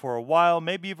band for a while.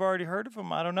 Maybe you've already heard of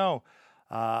them. I don't know.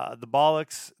 The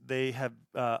Bollocks, they have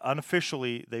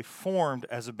unofficially, they formed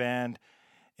as a band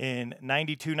in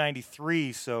 92,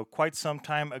 93, so quite some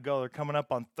time ago. They're coming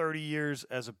up on 30 years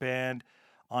as a band.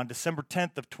 On December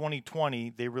 10th of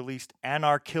 2020, they released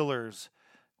Anarkillers.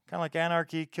 Kind of like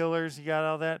Anarchy Killers, you got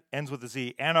all that? Ends with a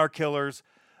Z. Anarkillers,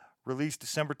 released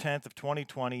December 10th of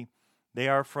 2020. They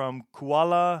are from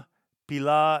Kuala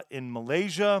Pilah in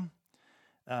Malaysia.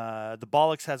 The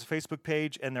Bollocks has a Facebook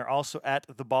page, and they're also at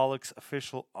The Bollocks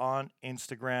Official on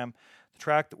Instagram. The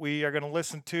track that we are going to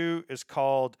listen to is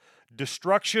called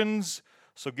Destructions.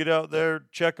 So get out there,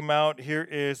 check them out. Here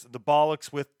is The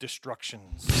Bollocks with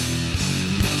Destructions.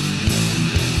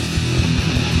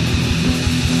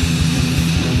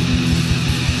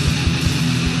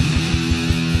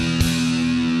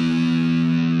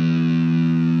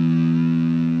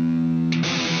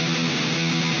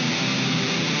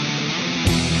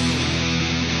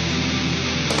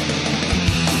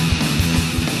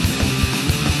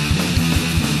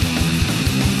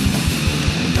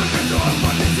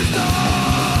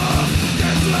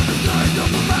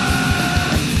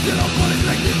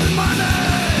 Keep in mind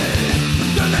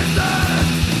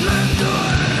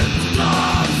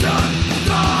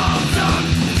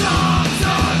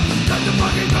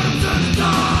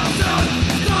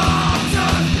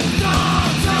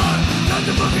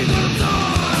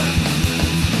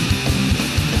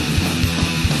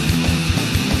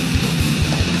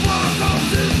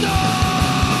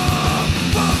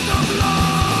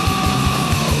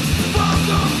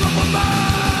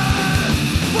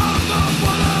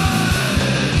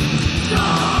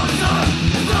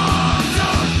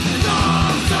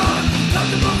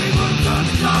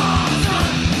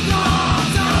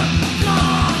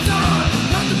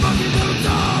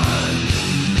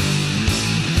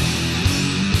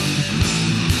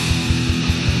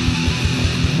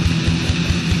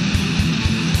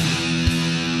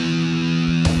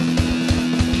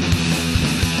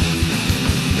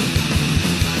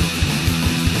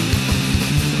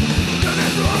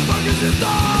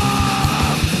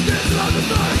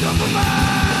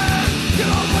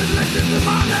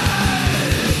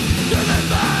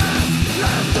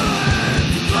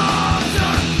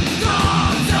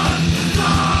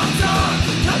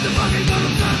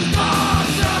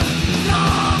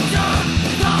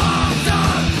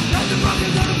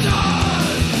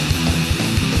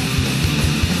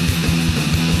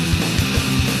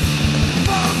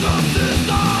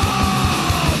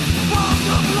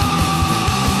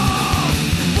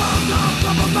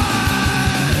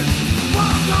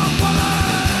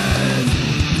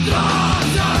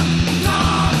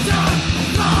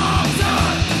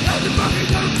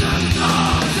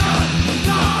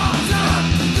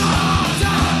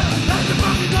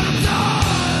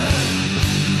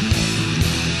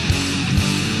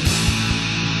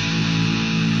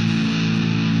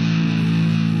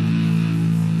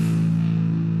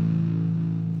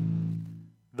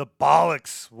The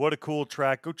Bollocks. What a cool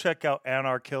track. Go check out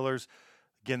Anar Killers.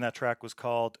 Again, that track was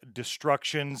called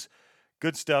Destructions.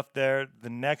 Good stuff there. The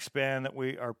next band that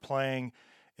we are playing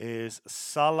is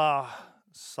Salahasuhan.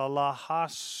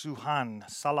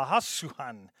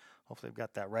 Hopefully I've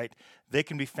got that right. They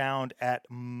can be found at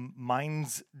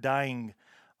Minds Dying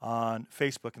on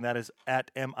Facebook, and that is at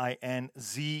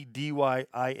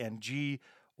MINZDYING,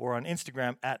 or on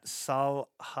Instagram at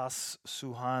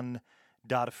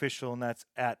salahasuhan.official, and that's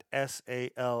at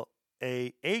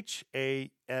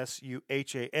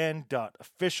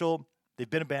SALAHASUHAN.official. They've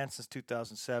been a band since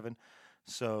 2007,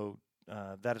 so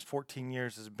that is 14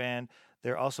 years as a band.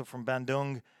 They're also from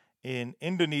Bandung in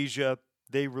Indonesia.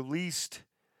 They released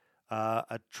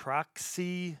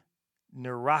Atraksi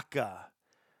Neraka.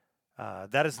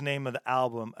 That is the name of the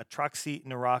album, Atraksi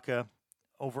Neraka,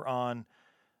 over on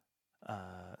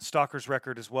Stalker's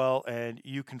Record as well. And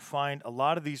you can find a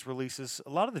lot of these releases, a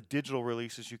lot of the digital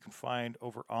releases you can find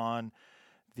over on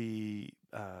the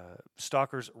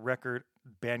Stalker's Record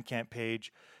Bandcamp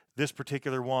page. This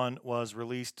particular one was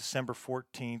released December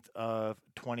 14th of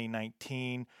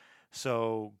 2019.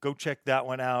 So go check that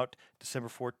one out. December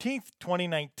 14th,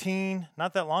 2019.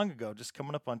 Not that long ago, just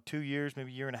coming up on 2 years,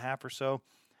 maybe a year and a half or so.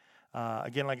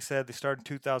 Again, like I said, they started in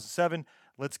 2007.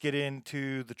 Let's get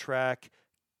into the track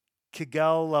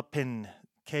Kegalapin.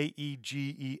 Kegelapin.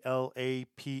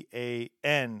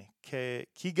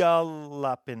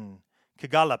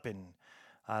 Kegalapin.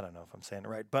 I don't know if I'm saying it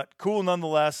right, but cool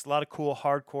nonetheless. A lot of cool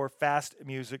hardcore, fast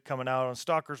music coming out on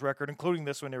Stalker's Record, including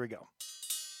this one. Here we go.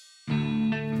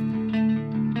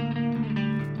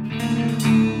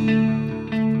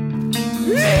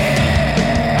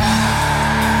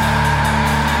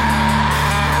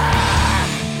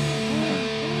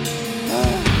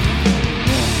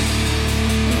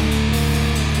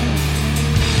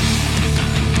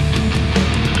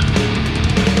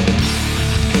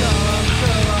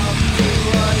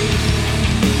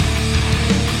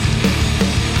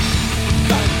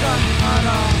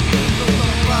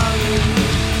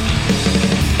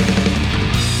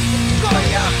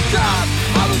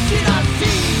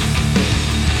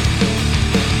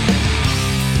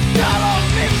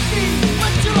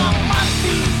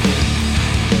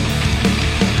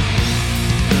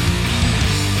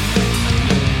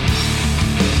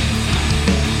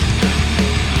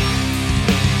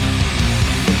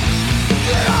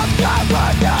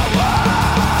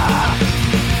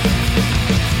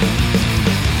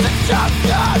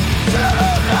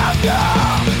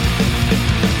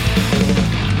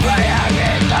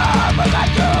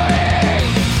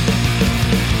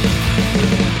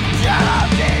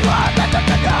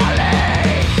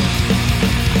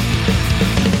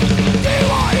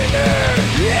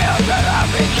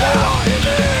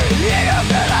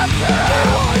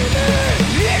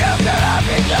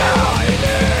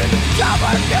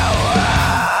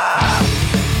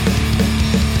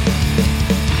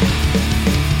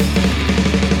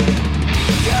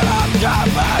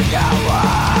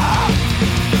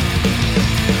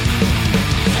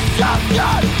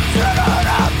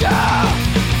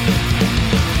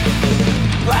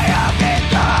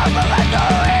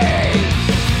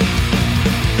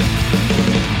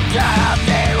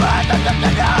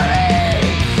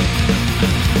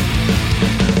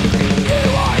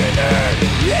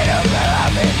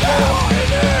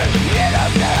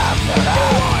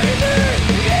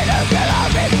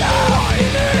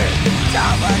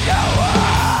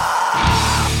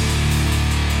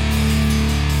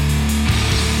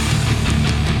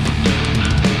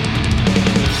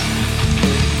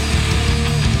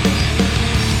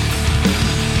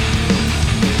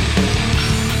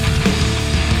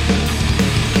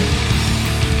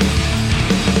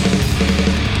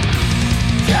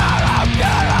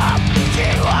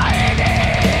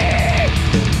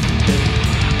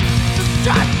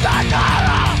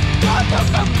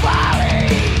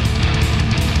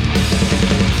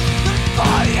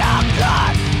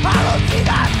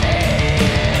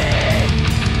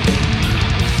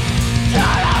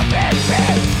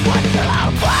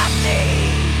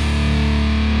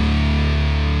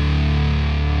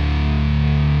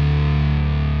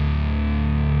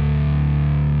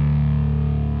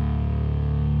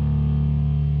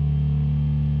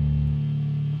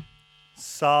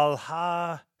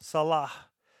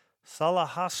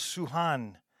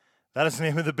 Salahasuhan. That is the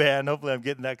name of the band. Hopefully I'm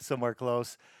getting that somewhere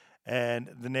close. And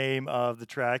the name of the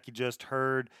track you just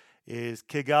heard is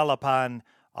Kegalapan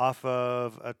off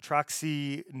of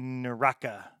Atraksi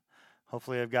Neraka.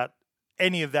 Hopefully I've got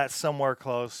any of that somewhere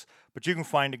close. But you can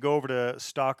find it. Go over to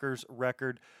Stalker's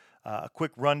Record. A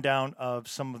quick rundown of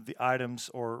some of the items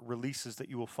or releases that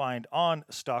you will find on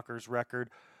Stalker's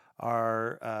Record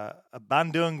our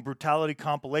Bandung Brutality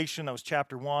compilation. That was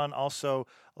chapter 1. Also,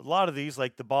 a lot of these,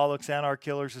 like the Bollocks and Our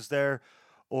Killers, is there.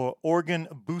 Or Organ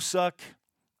Busuk,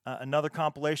 another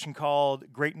compilation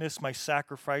called Greatness, My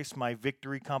Sacrifice, My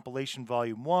Victory compilation,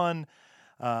 volume 1.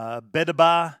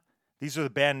 Bedaba, these are the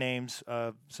band names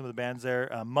of some of the bands there.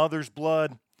 Mother's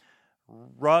Blood,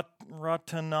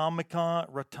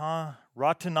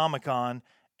 Rotonomicon,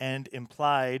 and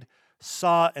Implied.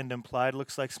 Saw and Implied,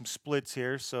 looks like some splits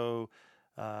here, so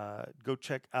go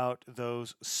check out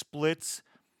those splits.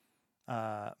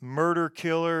 Murder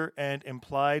Killer and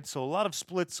Implied, so a lot of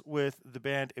splits with the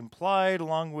band Implied,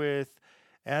 along with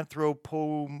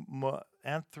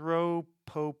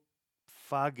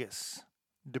Anthropophagus,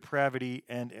 Depravity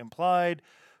and Implied.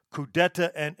 Kudeta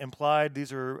and Implied,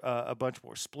 these are a bunch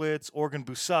more splits. Organ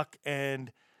Busuk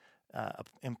and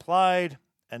Implied.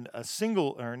 And a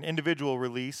single or an individual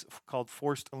release called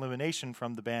Forced Elimination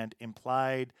from the band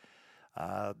Implied.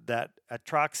 That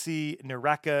Atraxi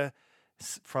Neraka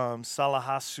from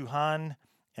Salahasuhan.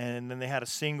 And then they had a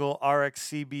single,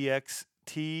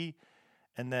 RXCBXT.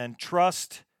 And then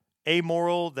Trust,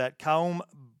 Amoral, that Kaum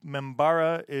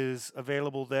Membara is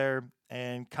available there.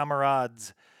 And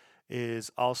Camarades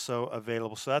is also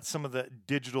available. So that's some of the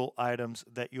digital items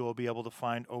that you will be able to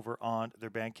find over on their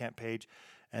Bandcamp page.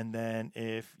 And then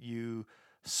if you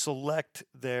select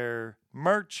their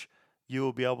merch, you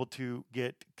will be able to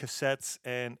get cassettes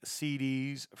and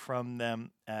CDs from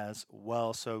them as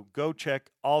well. So go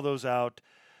check all those out.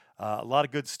 A lot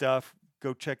of good stuff.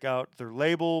 Go check out their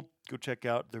label. Go check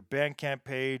out their Bandcamp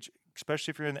page.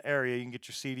 Especially if you're in the area, you can get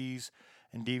your CDs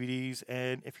and DVDs.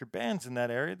 And if your band's in that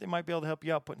area, they might be able to help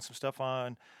you out putting some stuff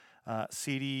on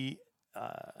CD,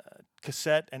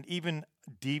 cassette, and even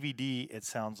DVD, it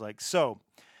sounds like. So,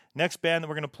 next band that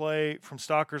we're going to play from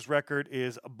Stalker's record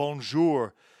is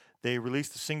Bonjour. They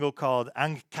released a single called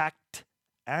Angkat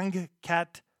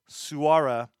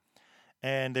Suara,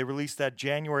 and they released that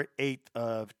January 8th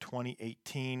of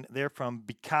 2018. They're from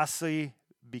Bekasi,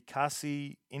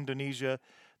 Indonesia.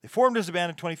 They formed as a band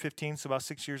in 2015, so about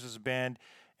 6 years as a band.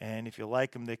 And if you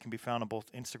like them, they can be found on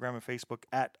both Instagram and Facebook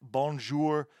at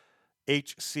Bonjour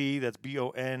HC. That's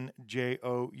BONJOURHC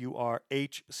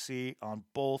on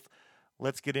both.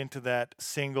 Let's get into that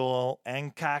single,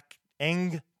 Angkat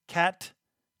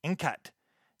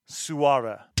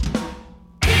Suara.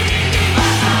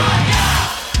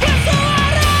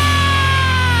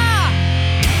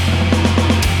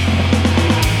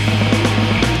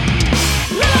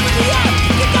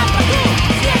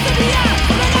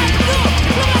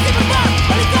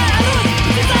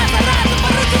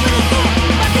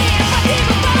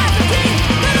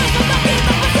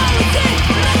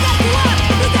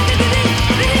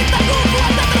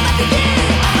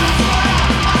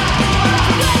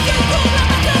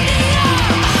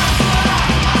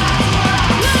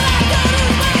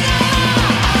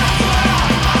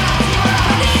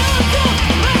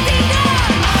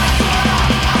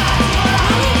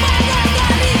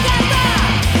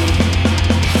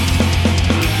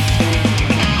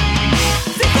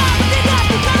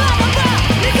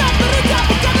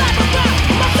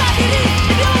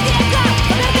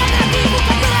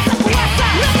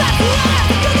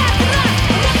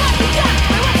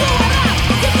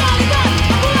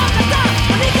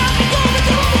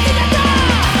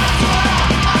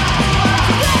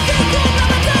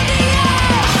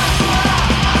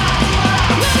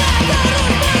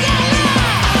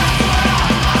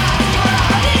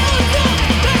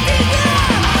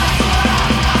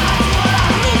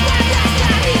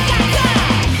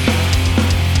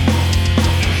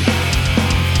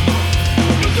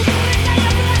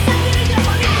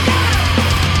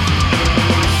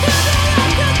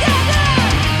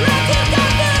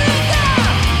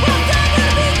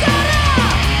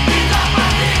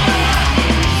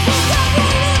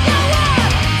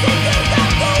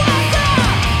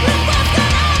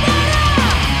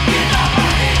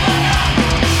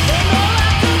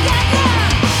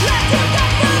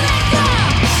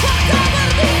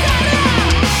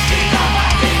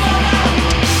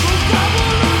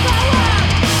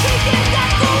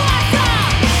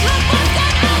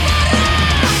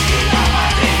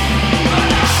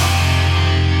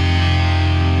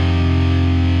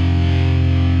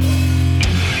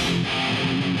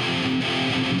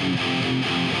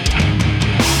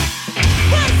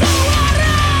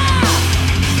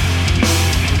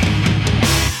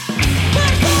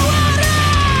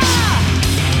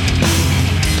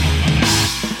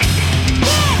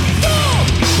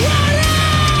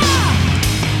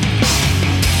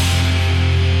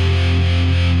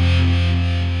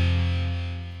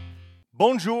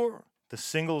 Bonjour. The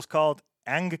single is called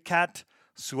Angkat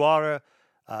Suara.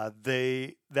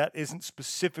 That isn't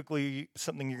specifically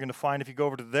something you're going to find if you go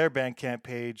over to their Bandcamp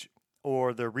page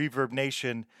or the Reverb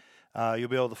Nation. You'll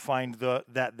be able to find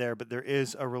that there, but there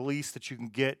is a release that you can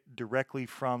get directly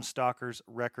from Stalker's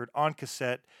record on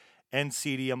cassette and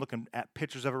CD. I'm looking at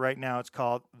pictures of it right now. It's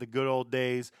called The Good Old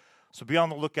Days. So be on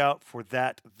the lookout for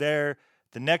that there.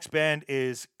 The next band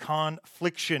is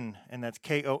Confliction, and that's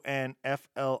Konfliktion.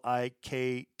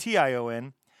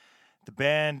 The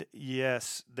band,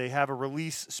 yes, they have a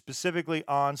release specifically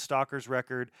on Stalker's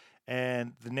record,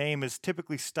 and the name is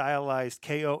typically stylized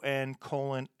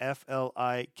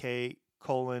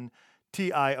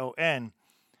KON:FLIK:TION.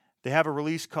 They have a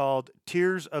release called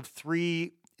Tears of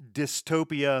Three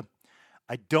Dystopia.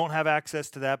 I don't have access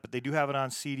to that, but they do have it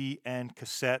on CD and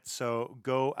cassette, so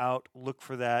go out, look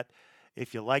for that.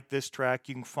 If you like this track,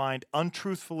 you can find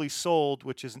Untruthfully Sold,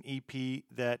 which is an EP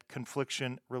that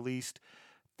Confliction released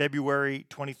February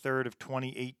 23rd of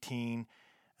 2018.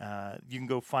 You can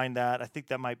go find that. I think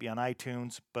that might be on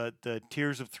iTunes, but the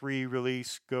Tears of Three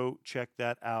release, go check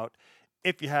that out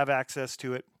if you have access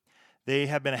to it. They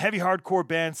have been a heavy hardcore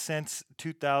band since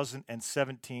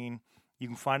 2017. You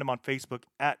can find them on Facebook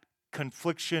at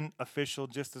Confliction Official,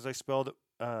 just as I spelled it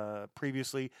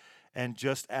previously, and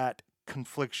just at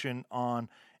Confliction on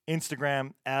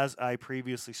Instagram, as I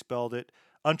previously spelled it.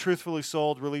 Untruthfully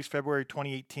Sold, released February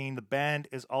 2018. The band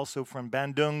is also from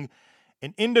Bandung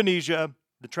in Indonesia.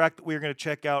 The track that we're going to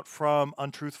check out from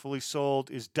Untruthfully Sold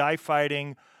is Die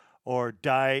Fighting or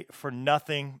Die for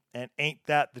Nothing, and Ain't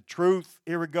That the Truth?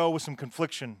 Here we go with some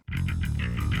Confliction.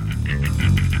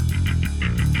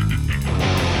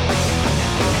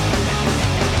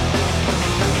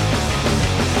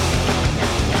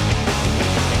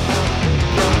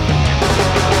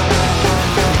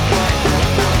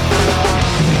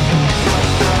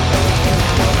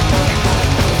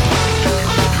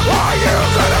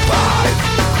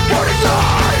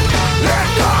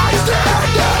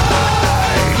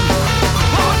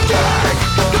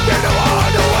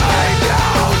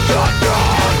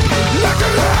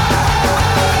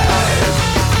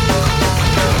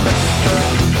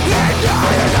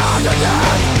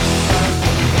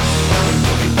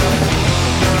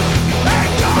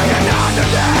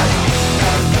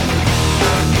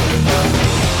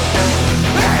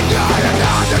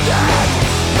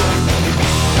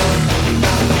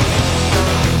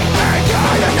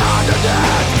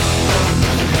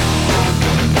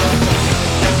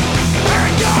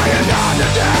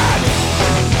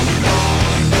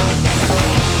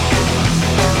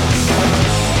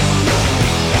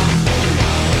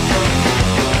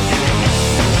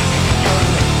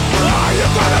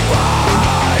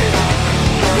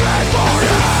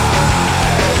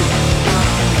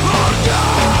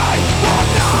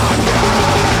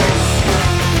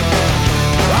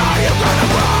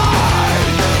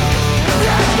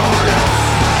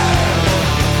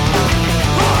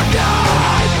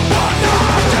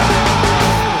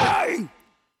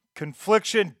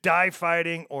 Confliction, Die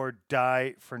Fighting, or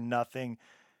Die for Nothing.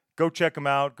 Go check them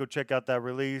out. Go check out that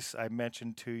release I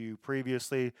mentioned to you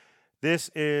previously. This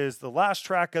is the last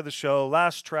track of the show,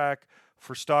 last track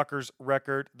for Stalker's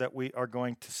record that we are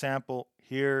going to sample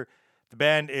here. The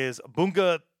band is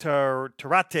Bunga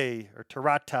Teratai, or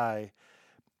Teratai.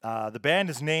 The band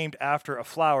is named after a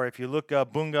flower. If you look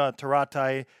up Bunga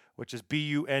Teratai, which is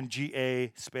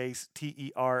Bunga space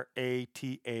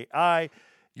Teratai,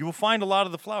 you will find a lot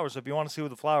of the flowers. So if you want to see what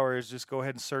the flower is, just go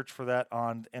ahead and search for that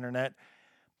on the internet.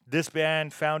 This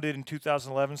band founded in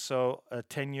 2011, so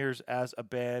 10 years as a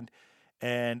band,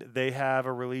 and they have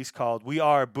a release called We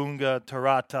Are Bunga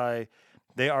Teratai.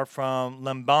 They are from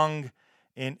Lembang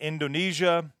in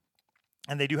Indonesia,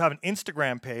 and they do have an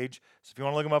Instagram page. So if you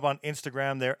want to look them up on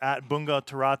Instagram, they're at Bunga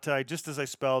Teratai, just as I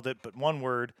spelled it, but one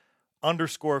word,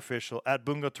 _official, at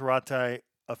Bunga Teratai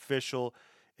official.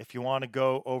 If you want to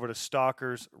go over to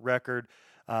Stalker's record,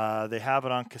 they have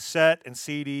it on cassette and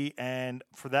CD, and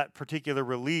for that particular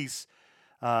release,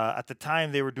 at the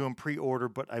time they were doing pre-order,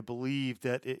 but I believe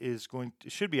that it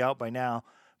should be out by now,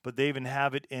 but they even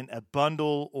have it in a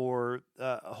bundle or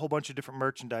a whole bunch of different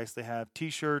merchandise. They have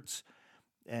t-shirts,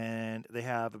 and they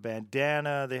have a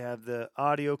bandana, they have the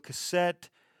audio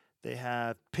cassette, they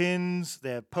have pins,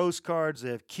 they have postcards, they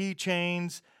have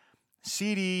keychains,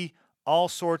 CD, all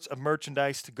sorts of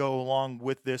merchandise to go along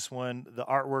with this one. The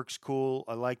artwork's cool.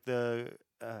 I like the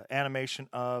animation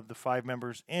of the 5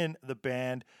 members in the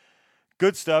band.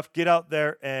 Good stuff. Get out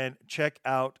there and check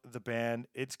out the band.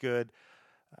 It's good.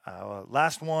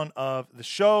 Last one of the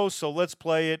show, so let's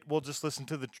play it. We'll just listen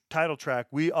to the title track.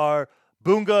 We Are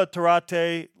Bunga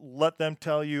Tarate, let them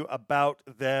tell you about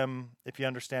them, if you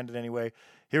understand it anyway.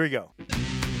 Here we go.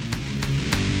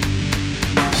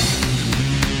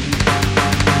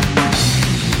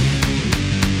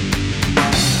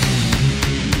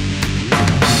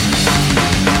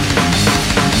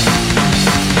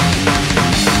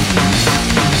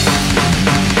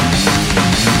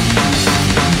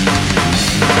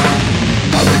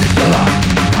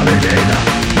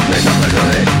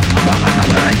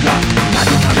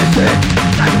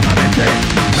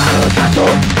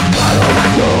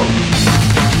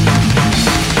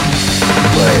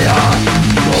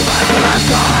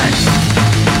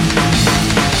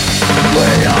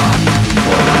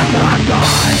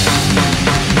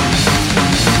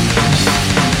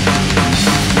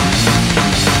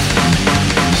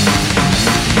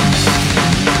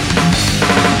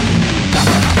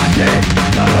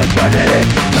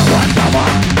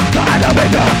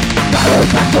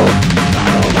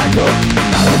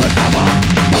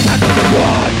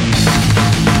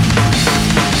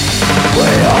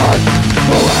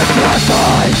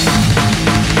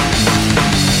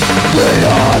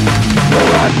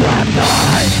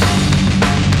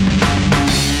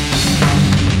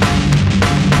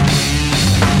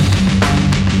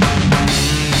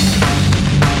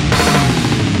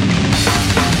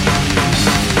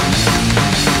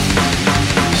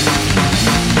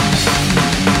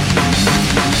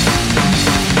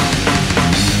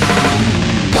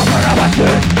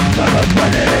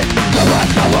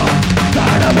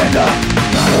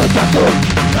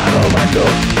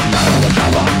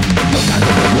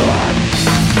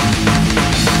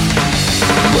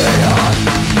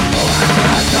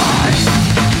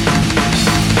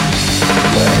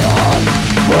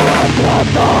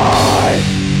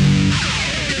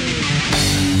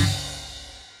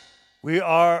 We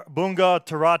are Bunga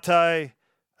Tarate.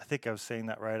 I think I was saying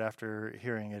that right after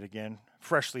hearing it again,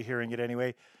 freshly hearing it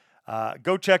anyway.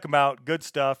 Go check them out. Good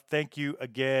stuff. Thank you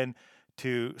again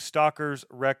to Stalkers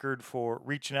Record for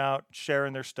reaching out,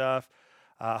 sharing their stuff.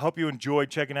 Hope you enjoyed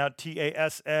checking out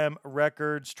TASM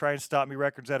Records, Try and Stop Me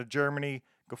Records out of Germany.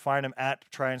 Go find them at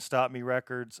Try and Stop Me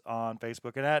Records on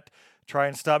Facebook and at Try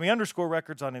and Stop Me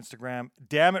 _Records on Instagram.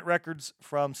 Damn It Records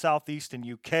from Southeast and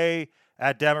UK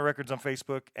at Damn It Records on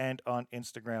Facebook and on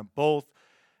Instagram both.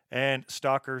 And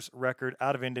Stalkers Record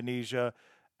out of Indonesia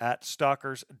at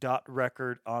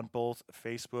stalkers.record on both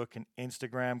Facebook and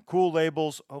Instagram. Cool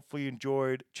labels. Hopefully you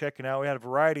enjoyed checking out. We had a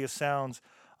variety of sounds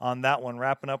on that one,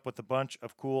 wrapping up with a bunch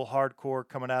of cool hardcore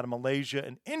coming out of Malaysia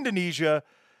and Indonesia.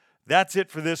 That's it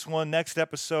for this one. Next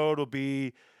episode will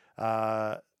be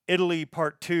Italy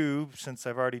Part 2, since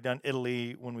I've already done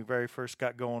Italy when we very first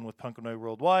got going with Punkanoi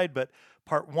Worldwide, but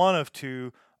Part 1 of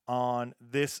 2 on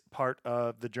this part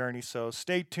of the journey. So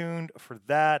stay tuned for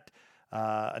that.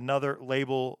 Another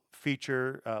label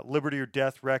feature, Liberty or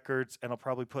Death Records, and I'll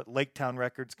probably put Lake Town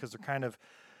Records because they're kind of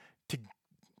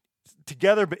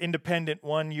together but independent,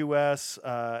 one U.S.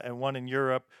 And one in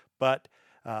Europe, but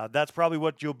that's probably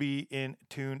what you'll be in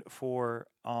tune for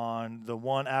on the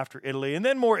one after Italy, and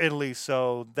then more Italy.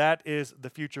 So that is the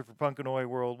future for Punkanoi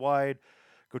Worldwide.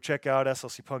 Go check out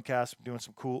SLC Punkcast. I'm doing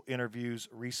some cool interviews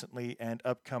recently and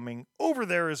upcoming over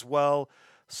there as well.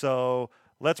 So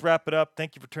let's wrap it up.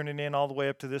 Thank you for tuning in all the way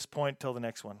up to this point. Till the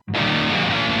next one.